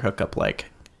regular hookup like?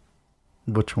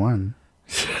 Which one?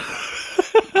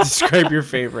 Describe your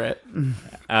favorite.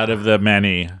 Out of the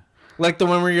many. Like the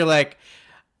one where you're like,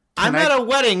 I'm at a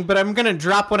wedding, but I'm gonna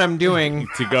drop what I'm doing.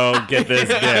 To go get this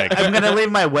dick. I'm gonna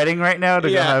leave my wedding right now to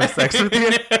Yeah. go have sex with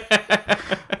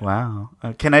you. Wow.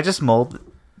 Can I just mold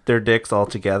their dicks all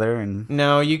together and?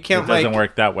 No, you It can't. doesn't Like,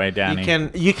 work that way, Danny. you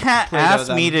can. You can't Play-Doh ask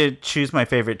them. me to choose my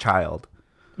favorite child.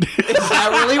 Is that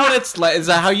really what it's like? Is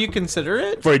that how you consider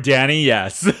it? For Danny,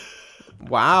 yes.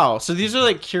 Wow. So these are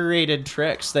like curated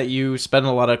tricks that you spend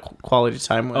a lot of quality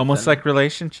time with. Almost and- like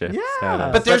relationships. Yeah,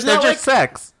 But there's they're not, just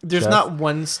sex. There's Just- not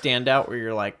one standout where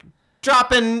you're like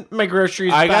dropping my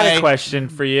groceries. I got by- a question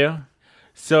for you.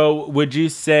 So, would you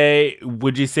say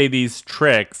these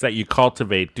tricks that you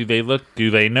cultivate, do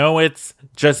they know it's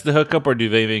just the hookup, or do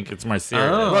they think it's more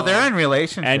serious? Oh. Well, they're in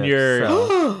relationships. And you're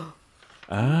so-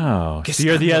 oh, so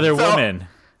you're the other woman.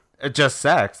 just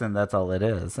sex, and that's all it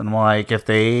is. And like,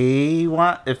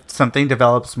 if something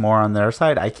develops more on their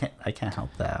side, I can't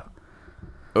help that.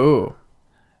 Oh.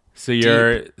 So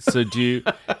do you?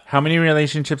 How many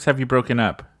relationships have you broken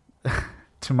up?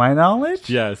 To my knowledge,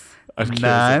 Yes,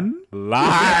 none.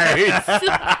 Lies.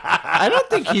 I don't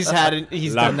think he's Lock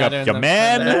done up that in your the-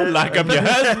 man. Lock up your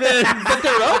husband. But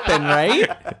they're open,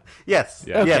 right? Yes,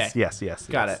 Yeah. yes.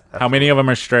 Got it. How many of them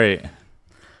are straight?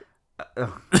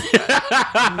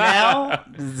 Now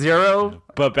 0,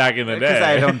 But back in the day, because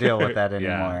I don't deal with that Yeah,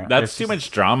 anymore. that's It's too just-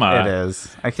 much drama. It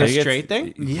is. I The can't. Think it's- straight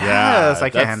thing? Yes, I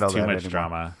can't that's handle too that much anymore.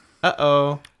 drama.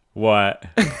 Uh-oh. What?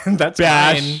 That's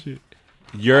Bash. fine.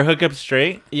 You're hookup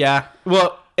straight? Yeah.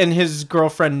 Well, and his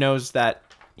girlfriend knows that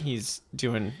he's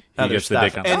doing other gets the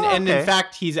stuff. dick on And in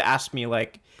fact, he's asked me,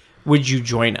 like, would you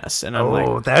join us? And I'm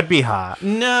like, that'd be hot.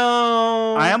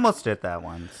 no. I almost did that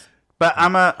once, but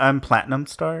I'm platinum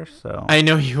star, so I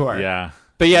know you are. Yeah.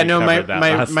 But yeah, We no, covered that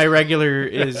last. my regular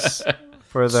is...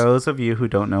 for those of you who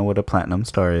don't know what a platinum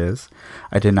star is,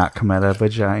 I did not come out of a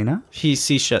vagina. He's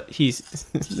And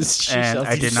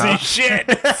I did not. See shit.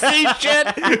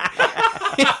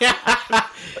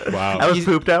 Wow. I was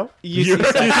pooped out.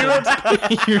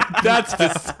 That's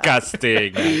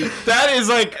disgusting. That is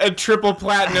like a triple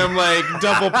platinum, like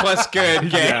double plus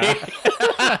good gay.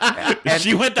 Yeah.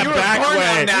 She went the back born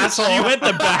way. an asshole. She went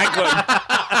the back way.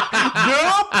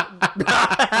 Nope,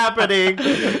 not happening.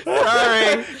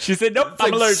 Sorry. She said, "Nope,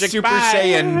 I'm Like allergic." Super Bye.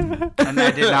 Saiyan. And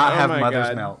I did not have my mother's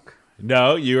God. milk.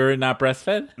 No, you were not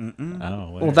breastfed.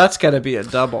 Oh, Well, that's got to be a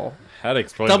double. that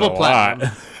explains Double a platinum.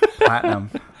 lot. Platinum.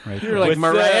 Right You're there. like What's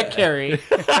Mariah that? Carey.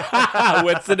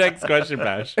 What's the next question,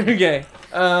 Bash? Okay.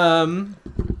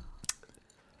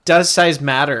 Does size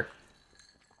matter?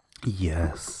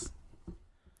 Yes.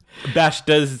 Bash,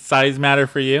 does size matter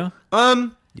for you?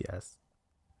 Yes.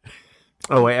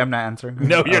 Oh wait, I'm not answering.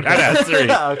 No, you're not answering.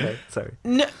 Okay, sorry.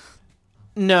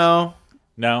 No.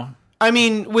 No. I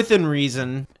mean, within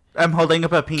reason. I'm holding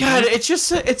up a pinky. God, it's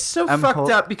so I'm fucked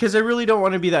up because I really don't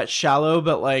want to be that shallow,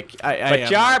 but like I But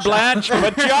am you are, that shallow. Blanche.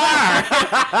 But you are.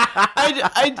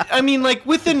 I mean, like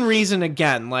within reason.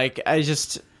 Again, like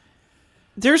there's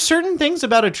certain things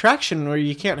about attraction where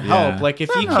you can't help. Yeah. Like if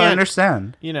you I can't,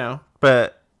 understand. you know.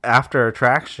 But after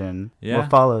attraction, Yeah. what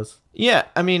follows? Yeah,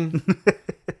 I mean,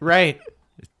 right.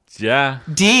 Yeah.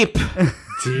 Deep.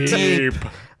 Deep.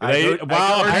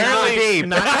 Well, apparently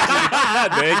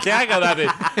they can't go that deep.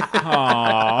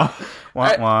 Aww.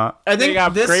 Wah, wah. I They think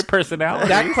got this great personality.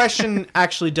 that question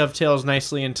actually dovetails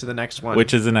nicely into the next one.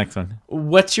 Which is the next one?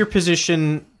 What's your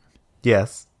position?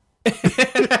 Yes.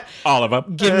 All of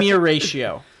them. Give me a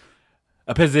ratio.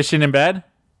 A position in bed?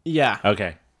 Yeah.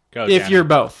 Okay. Go, If Danny. you're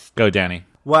both. Go, Danny.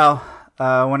 Well,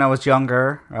 when I was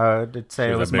younger, I'd say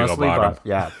She it was was a big ol' mostly bottom.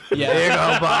 Yeah. Yeah. Big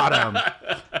old bottom.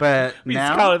 But We used now,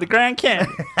 to call it the Grand Canyon.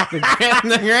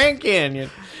 the Grand Canyon.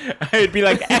 It'd be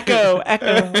like echo.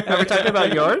 are we talking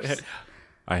about yours?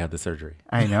 I had the surgery.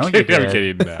 I know you I'm did.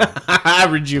 kidding. No.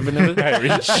 Rejuvenated.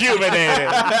 Rejuvenated.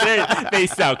 They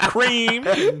sell cream.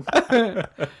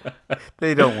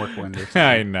 They don't work wonders.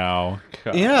 I know.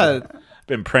 God. Yeah.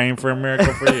 Been praying for a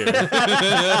miracle for years.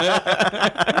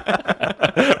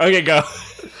 Okay, go.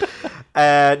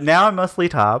 Now I'm mostly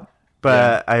top,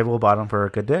 but I will bottom for a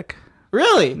good dick.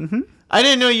 Really? Mm-hmm. I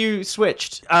didn't know you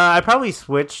switched. I probably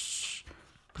switched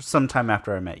sometime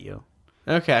after I met you.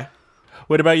 Okay.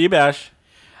 What about you, Bash?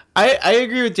 I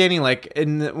agree with Danny. Like,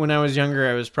 when I was younger,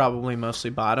 I was probably mostly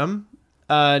bottom.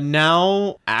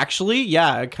 Now, actually,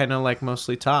 yeah, I kind of like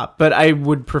mostly top. But I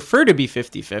would prefer to be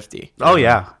 50-50. Oh,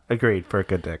 yeah. Agreed for a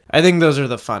good dick. I think those are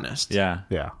the funnest. Yeah.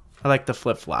 Yeah. I like the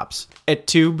flip-flops. At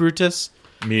 2, Brutus?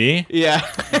 Me? Yeah.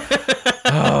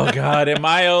 Oh, God. In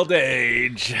my old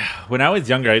age. When I was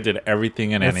younger, I did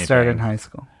everything and It anything. started in high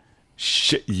school.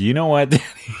 You know what, Danny?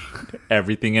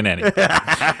 Everything and anything.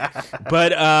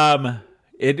 But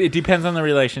it depends on the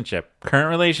relationship. Current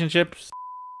relationships.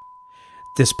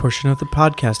 This portion of the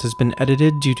podcast has been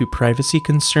edited due to privacy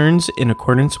concerns in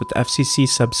accordance with FCC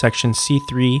subsection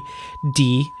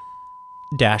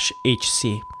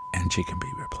C3D-HC. And she can be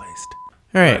replaced.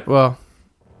 All right, well,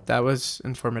 that was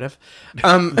informative.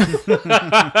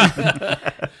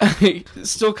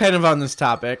 Still kind of on this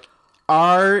topic.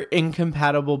 Are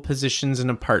incompatible positions in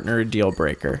a partner a deal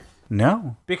breaker?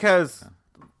 No. Because,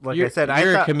 like I said, you're I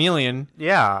a thought... chameleon.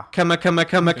 Yeah. Come a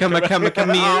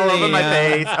chameleon. All over my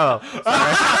face. Oh,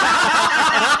 sorry.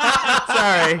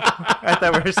 Sorry. I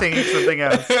thought we were singing something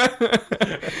else.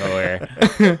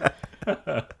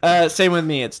 Same with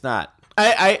me. It's not.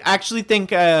 I actually think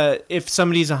if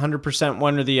somebody's 100%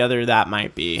 one or the other, that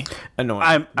might be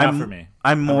annoying. Not for me.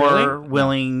 I'm more really?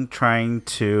 willing trying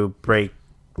to break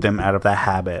them out of that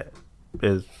habit.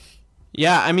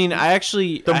 Yeah, I mean, I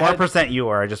more percent you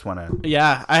are, I just want to...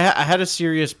 Yeah, I had a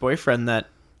serious boyfriend that,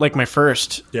 like my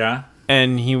first, Yeah?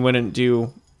 and he wouldn't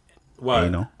do... What? You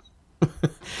know?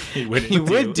 He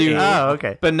would do. Oh,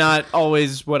 okay. But not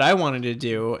always what I wanted to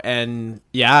do, and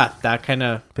yeah, that kind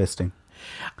of... Fisting.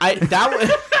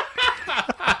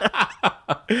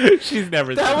 She's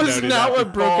never That was not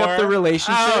what broke up the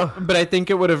relationship, but I think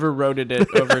it would have eroded it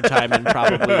over time and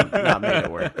probably not made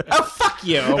it work. Oh, fuck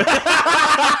you!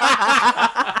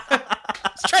 I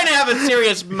was trying to have a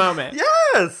serious moment.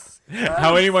 Yes!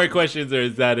 How many more questions, or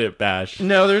is that it, Bash?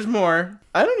 No, there's more.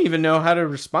 I don't even know how to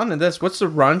respond to this. What's the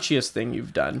raunchiest thing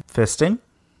you've done? Fisting.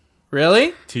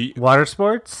 Really? Water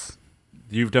sports.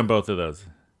 You've done both of those.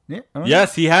 Yeah.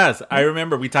 Yes, he has. I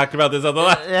remember we talked about this on the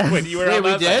last when you were on.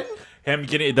 We did. Him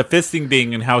getting the fisting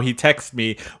thing and how he texted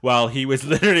me while he was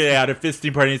literally at a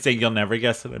fisting party and saying, "You'll never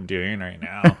guess what I'm doing right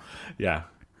now." Yeah.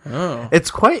 Oh.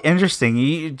 It's quite interesting.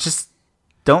 You just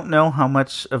don't know how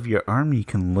much of your arm you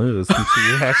can lose until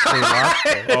you actually watch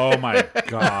it. Oh my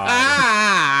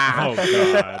god. Oh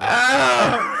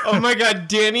god. Oh my god,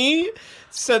 Danny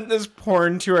sent this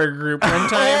porn to our group one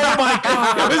time. Oh my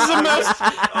god. It was the most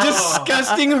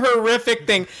disgusting, horrific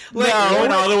thing. Like, it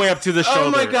went all the way up to the shoulder.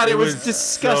 Oh my god, it was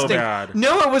disgusting. So bad.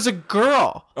 No, it was a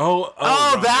girl. Oh,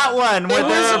 that one where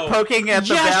they were poking at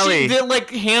the belly.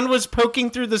 The hand was poking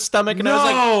through the stomach, and I was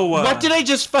like, "What did I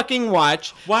just fucking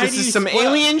watch? Why this do is you some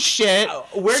alien shit."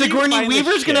 Where do you Sigourney find this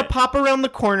Weaver's gonna shit? pop around the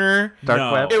corner.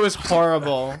 Dark web. It was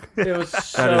horrible. It was That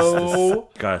so is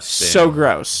disgusting. so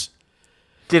gross.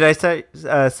 Did I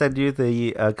send you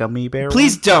the gummy bear?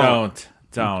 Please don't.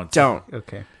 Don't.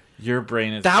 Okay. Your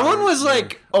brain is. That one was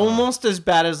like almost as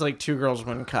bad as like Two Girls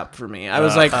One Cup for me. I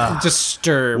was like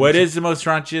disturbed. What is the most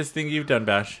raunchiest thing you've done,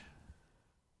 Bash?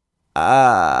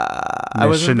 I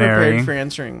wasn't Missionary. prepared for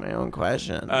answering my own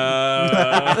question.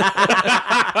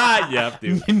 Yeah,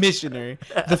 dude. Missionary.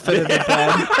 The foot of the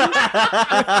bed.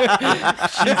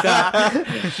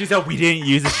 She said we didn't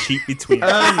use a sheet between us.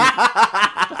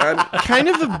 I'm kind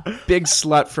of a big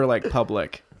slut for like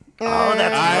public. Oh, that's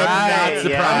I'm right. not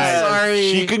surprised. I'm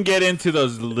sorry. She can get into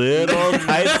those little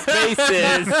tight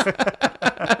spaces.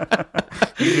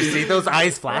 You see those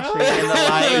eyes flashing in the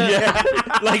light? Yeah.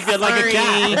 Like a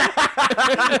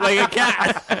cat. Like a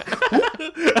cat.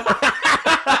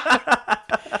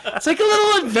 It's like a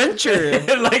little adventure.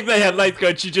 Like the headlights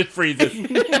go, she just freezes. If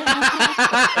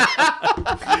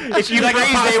you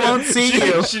freeze, they won't see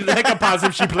you. She's like a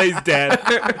possum. She plays dead.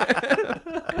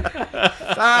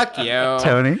 Fuck you,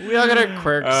 Tony. We all got our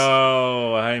quirks.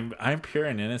 Oh, I'm pure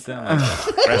and innocent like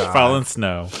fresh fallen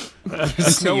snow.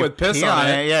 Snow with piss Pee on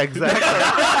it. Yeah, exactly.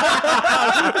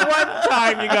 One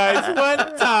time, you guys.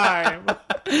 One time.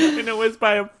 And it was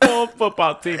by a full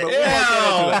football team. But we won't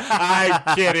get into that.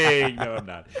 I'm kidding. No, I'm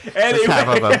not. Anyway.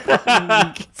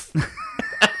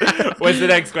 What's the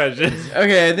next question?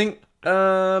 Okay, I think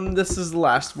this is the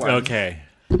last one. Okay.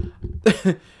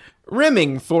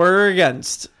 Rimming, for or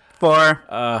against? For.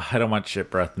 I don't want shit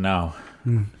breath. No.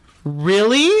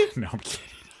 Really? No, I'm kidding.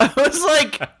 I was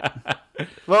like,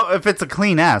 Well, if it's a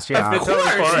clean ass, yeah. If it's only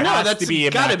for, it no, has that's to be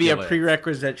gotta be a immaculate.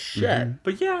 prerequisite shit.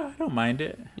 But yeah, I don't mind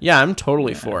it. Yeah, I'm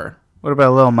totally for. What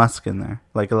about a little musk in there?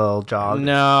 Like a little jog?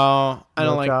 No, I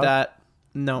don't Little like jog? that.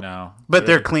 No. No. But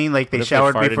they're clean, like they What if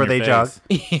showered fart in before your they jog.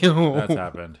 face? Ew. That's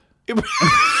happened. Shit.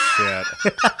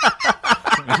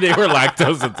 They were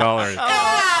lactose intolerant.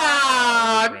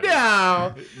 Ah,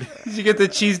 no. Did you get the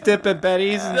cheese dip at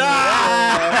Betty's?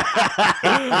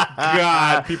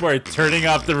 God, people are turning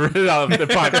off the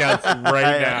podcast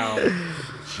right now.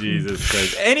 Jesus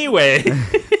Christ. Anyway.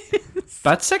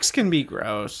 Butt sex can be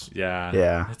gross. Yeah.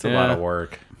 Yeah. It's a lot of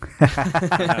work.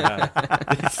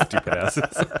 Stupid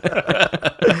asses.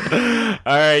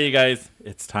 All right, you guys.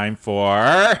 It's time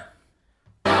for...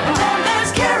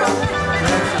 There's Carol.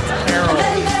 And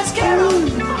then there's Carol.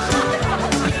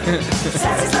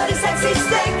 Sassy, slutty, sexy,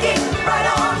 stinky, right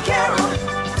on Carol.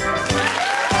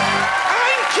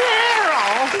 I'm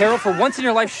Carol. Carol, for once in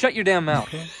your life, shut your damn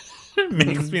mouth. It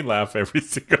makes me laugh every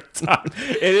single time.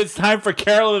 It is time for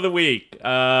Carol of the Week.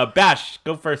 Bash,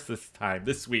 go first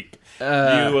this week. You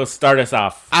will start us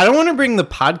off. I don't want to bring the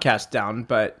podcast down,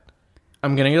 but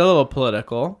I'm going to get a little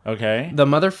political. Okay. The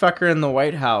motherfucker in the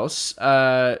White House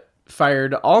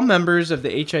fired all members of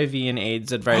the HIV and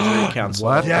AIDS Advisory Council.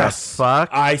 What Yes. the fuck?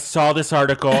 I saw this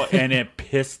article and it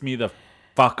pissed me the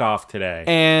fuck off today.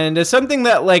 And it's something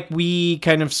that like we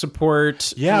kind of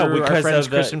support through our friends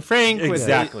Chris and Frank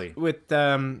exactly with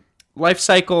Life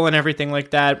Cycle and everything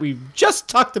like that. We just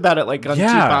talked about it like on 2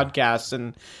 podcasts,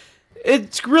 and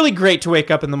it's really great to wake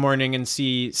up in the morning and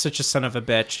see such a son of a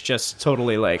bitch just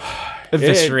totally like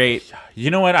eviscerate. You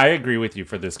know what? I agree with you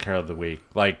for this Carol of the Week.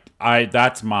 Like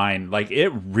that's mine. Like it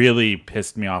really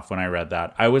pissed me off when I read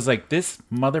that. I was like, this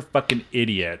motherfucking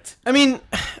idiot. I mean,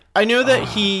 I know that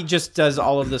he just does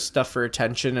all of this stuff for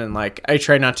attention, and like I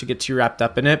try not to get too wrapped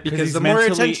up in it because he's the more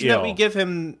mentally attention that we ill. give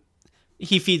him,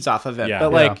 he feeds off of it. Yeah.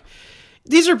 But like,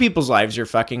 these are people's lives you're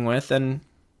fucking with, and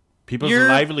people's you're-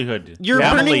 livelihood. you're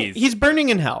families. burning. He's burning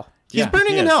in hell. He's Yeah,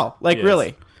 burning he in is. hell. Like He is.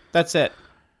 really, that's it.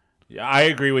 Yeah, I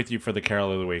agree with you for the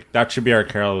Carol of the Week. That should be our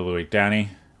Carol of the Week. Danny,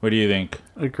 What do you think?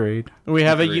 Agreed. We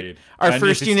have Agreed. our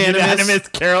first unanimous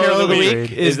Carol of the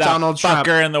week is that Donald Trump.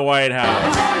 fucker in the White House.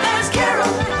 And then there's Carol.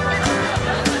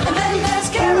 And then there's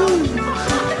Carol.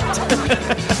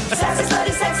 Sassy,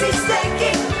 slutty, sexy,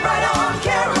 stinky. Right on,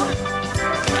 Carol.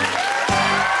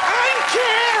 I'm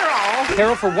Carol.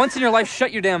 Carol, for once in your life,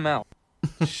 shut your damn mouth.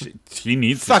 She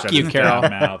needs to Fuck shut you, his Carol.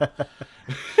 damn mouth.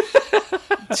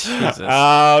 Jesus.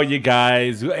 Oh, you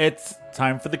guys, it's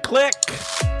time for the click.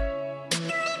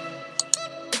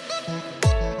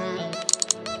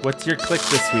 What's your click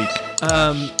this week?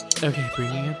 Okay,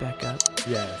 bringing it back up.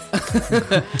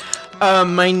 Yes.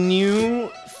 My new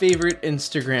favorite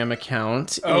Instagram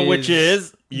account. Which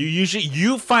is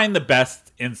you find the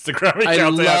best Instagram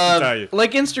accounts. I have to tell you.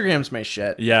 Like Instagram's my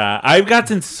shit. Yeah, I've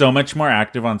gotten so much more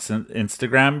active on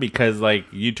Instagram because like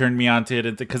you turned me on to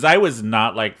it because I was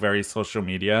not like very social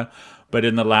media, but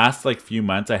in the last like few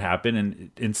months I have been,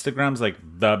 and Instagram's like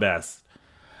the best.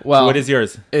 Well, so what is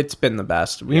yours? It's been the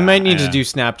best. We might need to do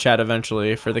Snapchat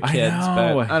eventually for the kids,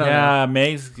 but I don't know.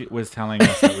 Meg was telling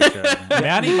us that we should.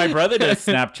 Manny, my brother does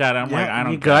Snapchat. I'm like, I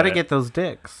don't. You gotta get those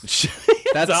dicks.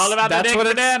 That's all about the dick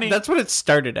for Danny. That's what it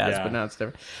started as, but now it's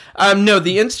different. No,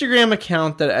 the Instagram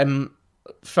account that I'm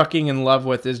fucking in love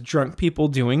with is drunk people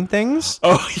doing things.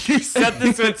 Oh, you sent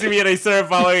this one to me and I started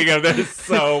following him. That is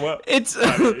so It's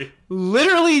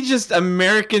literally just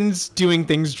Americans doing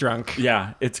things drunk.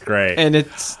 Yeah, it's great. And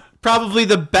it's probably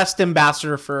the best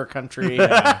ambassador for our country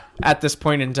at this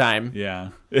point in time. Yeah,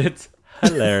 it's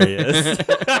hilarious.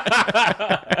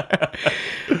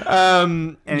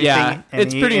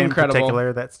 It's pretty incredible. In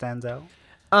particular that stands out?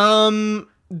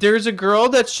 There's a girl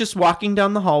that's just walking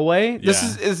down the hallway.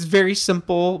 This is very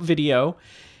simple video,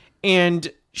 and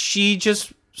she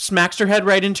just smacks her head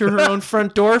right into her own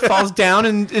front door, falls down,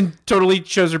 and totally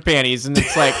shows her panties. And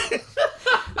it's like,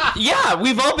 yeah,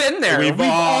 we've all been there. We've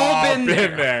all been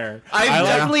there. I've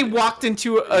definitely walked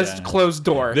into a closed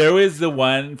door. There was the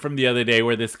one from the other day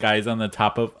where this guy's on the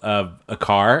top of a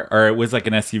car, or it was like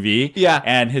an SUV. Yeah.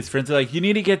 And his friends are like, you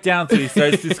need to get down. So he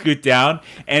starts to scoot down,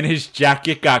 and his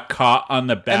jacket got caught on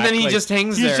the back. And then he just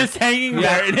hangs there. He's just hanging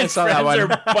there, and his friends are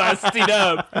busting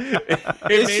up.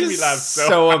 It made me laugh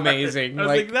so amazing. I was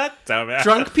like, that's dumbass.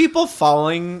 Drunk people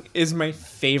falling is my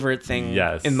favorite thing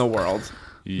in the world.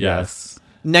 Yes.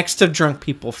 Next to drunk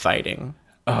people fighting.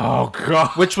 Oh,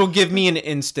 God. Which will give me an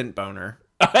instant boner.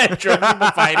 Drunk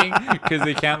people fighting because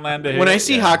they can't land a hit. When I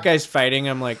see hot guys fighting,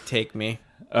 I'm like, take me.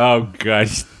 Oh, God.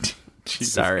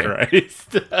 Jesus Sorry.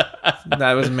 Christ.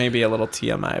 That was maybe a little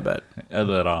TMI, but... A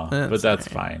little. But that's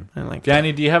fine. I like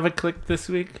Danny, do you have a click this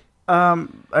week? I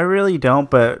really don't,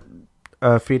 but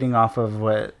feeding off of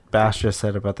what Bash just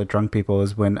said about the drunk people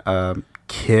is when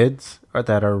kids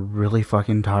that are really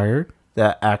fucking tired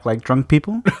that act like drunk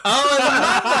people. Oh,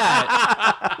 I love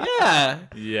that. Yeah.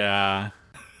 Yeah.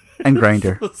 And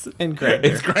Grindr. And Grindr.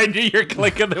 It's Grindr your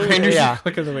click of the week. Yeah.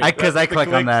 Click of the week. Because I click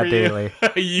on that for daily.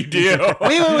 You do.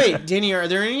 Wait. Danny, are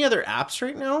there any other apps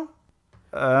right now?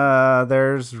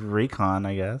 There's Recon,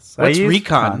 I guess. What's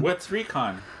Recon? What's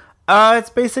Recon? It's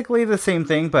basically the same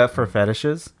thing, but for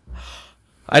fetishes.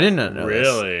 I did not know this.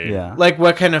 Really? Yeah. Like,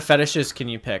 what kind of fetishes can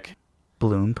you pick?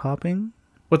 Balloon popping?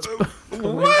 What's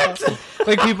what?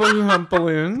 Like people who hump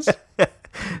balloons?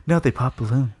 No, they pop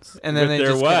balloons. And then With they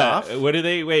their just what? get off? What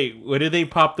do they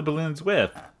pop the balloons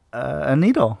with? A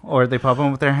needle, or they pop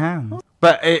them with their hands.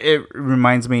 But it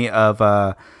reminds me of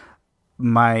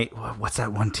what's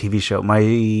that one TV show?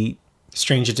 My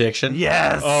Strange Addiction?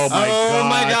 Yes. Oh my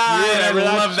god. I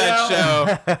love that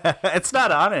show. It's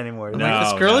not on anymore. No.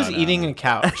 This girl is eating a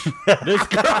couch. This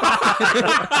girl.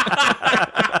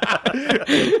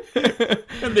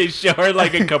 And they show her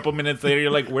like a couple minutes later.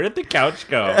 You're like, where did the couch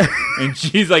go? And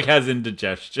she's like, has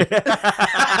indigestion.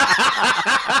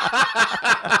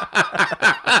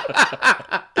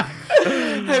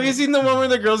 Have you seen the one where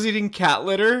the girl's eating cat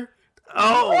litter?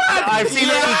 Oh, I've seen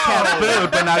her eat cat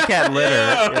food, but not cat litter.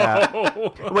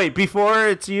 Yeah. Wait, before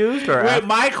it's used or after?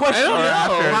 My question is,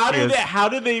 after how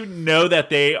do they know that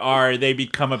they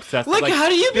become obsessed? Like, how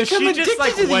do you does become she addicted just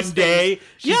like to one these day things?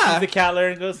 she sees the cat litter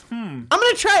and goes, I'm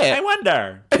gonna try it. I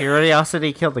wonder.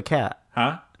 Curiosity killed the cat.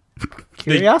 Huh?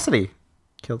 Curiosity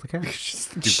killed the cat.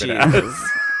 Stupid ass.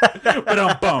 But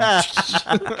I'm bummed.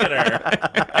 Look at her.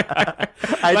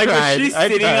 I tried. She's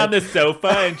sitting on the sofa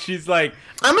and she's like,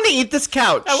 I'm gonna eat this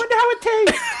couch. I wonder how it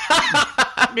tastes.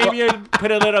 Maybe I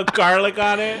put a little garlic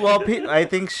on it. Well, I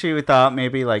think she thought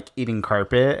maybe like eating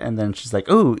carpet, and then she's like,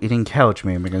 "Ooh, eating couch.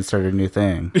 Maybe we're gonna start a new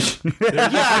thing."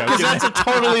 Yeah, because that's a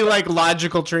totally like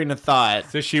logical train of thought.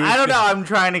 So she was I don't know. I'm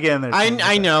trying to get in there.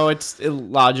 I know it's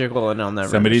illogical, and I'll never.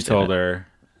 Somebody understand told it. her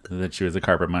that she was a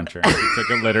carpet muncher. And she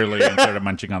took it literally and started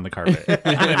munching on the carpet. And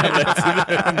then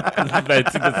it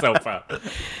led to the sofa.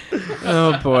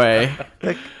 Oh, boy.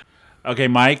 Okay,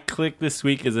 my click this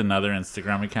week is another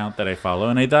Instagram account that I follow,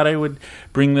 and I thought I would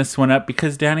bring this one up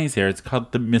because Danny's here. It's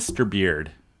called the Mr. Beard,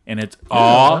 and it's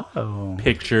all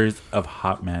pictures of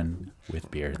hot men with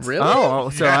beards. Really?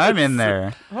 Oh, so I'm in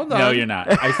there. Hold on. No, you're not.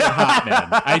 I said hot men.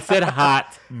 I said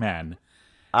hot men.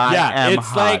 It's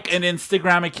hot. like an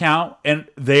Instagram account, and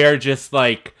they are just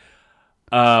like,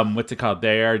 what's it called?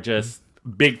 They are just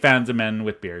big fans of men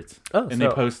with beards. Oh, and they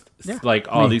post like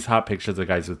all these hot pictures of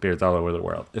guys with beards all over the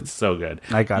world. It's so good.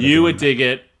 I got it. You would dig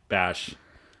it, Bash.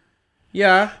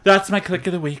 Yeah. That's my click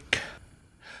of the week.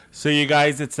 So you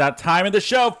guys, it's that time of the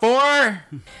show for...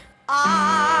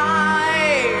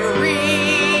 I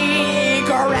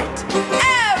regret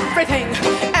everything,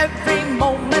 every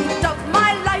moment of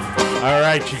my life. All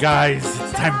right, you guys,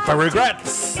 it's time for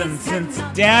regrets. And since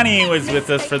Danny was with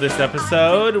us for this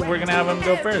episode, we're going to have him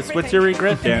go first. What's your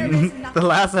regret, Danny? The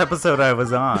last episode I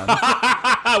was on.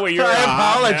 Well, you're I on,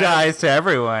 apologize to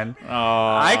everyone.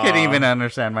 I couldn't even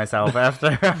understand myself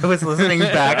after I was listening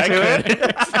back to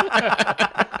it.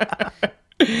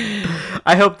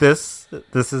 I hope this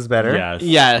is better. Yes.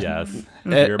 Yeah. Yes.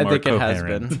 I think it has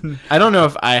been. I don't know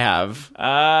if I have.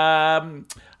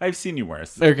 I've seen you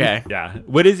worse. Okay. Yeah.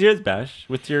 What is yours, Bash?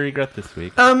 What's your regret this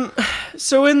week?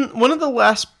 So in one of the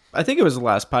last, I think it was the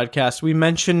last podcast, we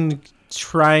mentioned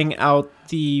trying out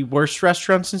the worst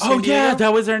restaurants in San Diego. Yeah,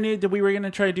 that was our new. We were gonna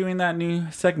try doing that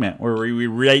new segment where we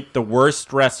rate the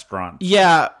worst restaurants.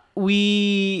 Yeah,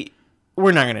 we're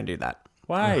not gonna do that.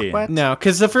 Why? What? No,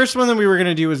 because the first one that we were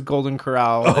gonna do was Golden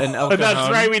Corral and El Cajon.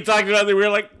 That's right. We talked about it. We were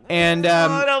like, and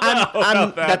I don't know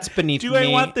about that. That's beneath me. Do I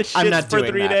want the I'm shits not for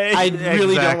doing 3 that. days? I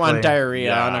really don't want Exactly.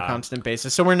 diarrhea on a constant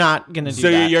basis, so we're not gonna do So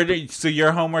that. so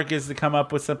your homework is to come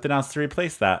up with something else to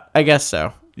replace that. I guess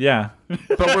so. Yeah.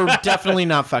 But we're definitely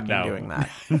not fucking No. doing that.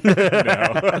 No.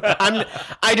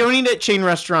 I don't eat at chain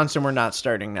restaurants, and we're not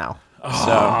starting now.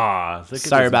 So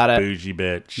Sorry about it. Bougie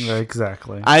bitch.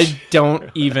 Exactly. I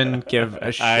don't even give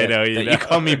a shit. I know that you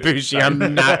call me bougie.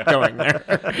 I'm not going there.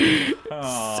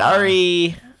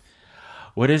 Sorry.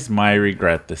 What is my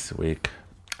regret this week?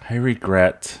 I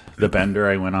regret the bender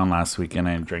I went on last week, and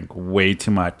I drank way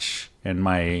too much, and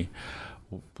the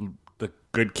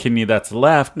good kidney that's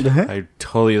left, I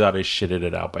totally thought I shitted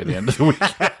it out by the end of the week.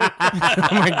 Oh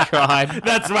my god.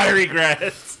 That's my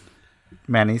regret.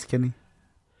 Manny's kidney.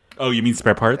 Oh, you mean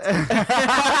spare parts?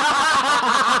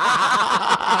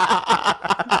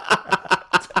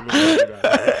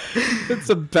 It's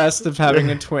the best of having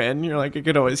a twin. You're like, it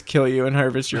could always kill you and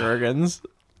harvest your organs.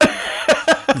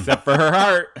 Except for her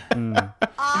heart.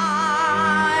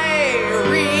 I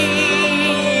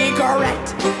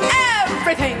regret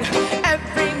everything,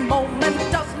 every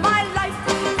moment of my life,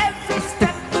 every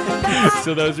step that I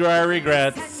So those were our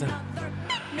regrets.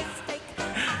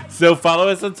 So follow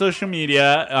us on social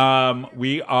media.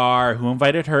 We are Who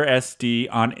Invited Her SD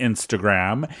on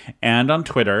Instagram and on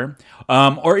Twitter.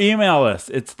 Or email us.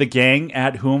 It's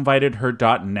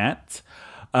thegang@whoinvitedher.net.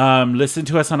 Listen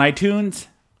to us on iTunes.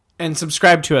 And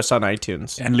subscribe to us on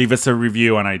iTunes. And leave us a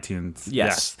review on iTunes.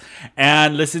 Yes.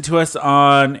 And listen to us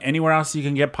on anywhere else you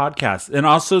can get podcasts. And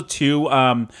also, too,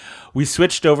 we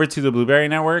switched over to the Blueberry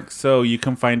Network, so you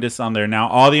can find us on there now.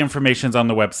 All the information's on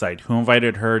the website,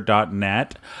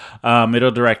 whoinvitedher.net. It'll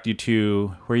direct you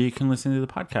to where you can listen to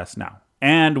the podcast now.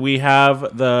 And we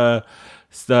have the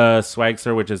swag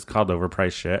store, which is called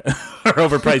overpriced shit or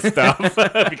overpriced stuff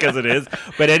because it is.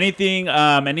 But anything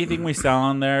we sell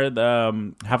on there,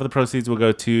 half of the proceeds will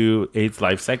go to AIDS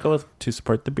Life Cycle to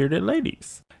support the bearded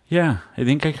ladies. Yeah, I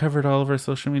think I covered all of our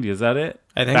social media. Is that it?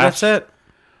 I think that's it.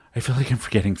 I feel like I'm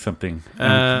forgetting something.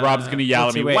 Rob's gonna yell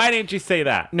at me. Why didn't you say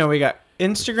that? No, we got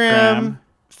Instagram,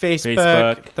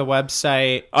 Facebook, the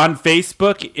website. On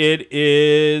Facebook, it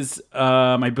is,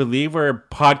 I believe we're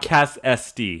Podcast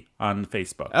SD on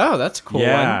Facebook. Oh, that's a cool.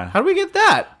 Yeah. One. How do we get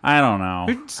that? I don't know.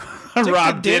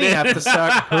 Rob did it. Have to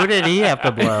suck. Who did he have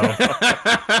to blow?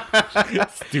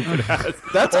 Stupid ass.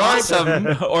 That's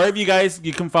awesome. Or if you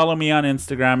can follow me on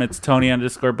Instagram. It's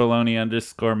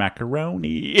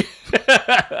Tony_baloney_macaroni.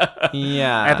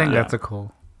 Yeah. I think that's a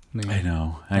cool name. I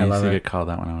know. I used to get called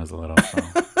that when I was little. So.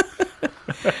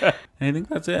 I think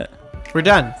that's it. We're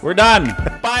done. We're done.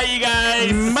 Bye, you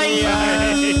guys. Bye.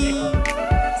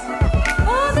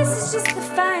 Oh, this is just the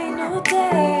final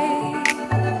day.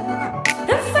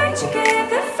 The fight you gave,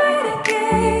 the fight I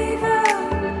gave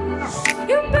up.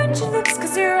 You bent your lips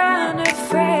 'cause you're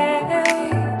unafraid.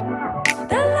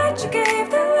 The light you gave,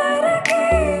 the light I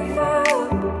gave up.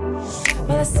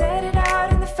 Well, I said it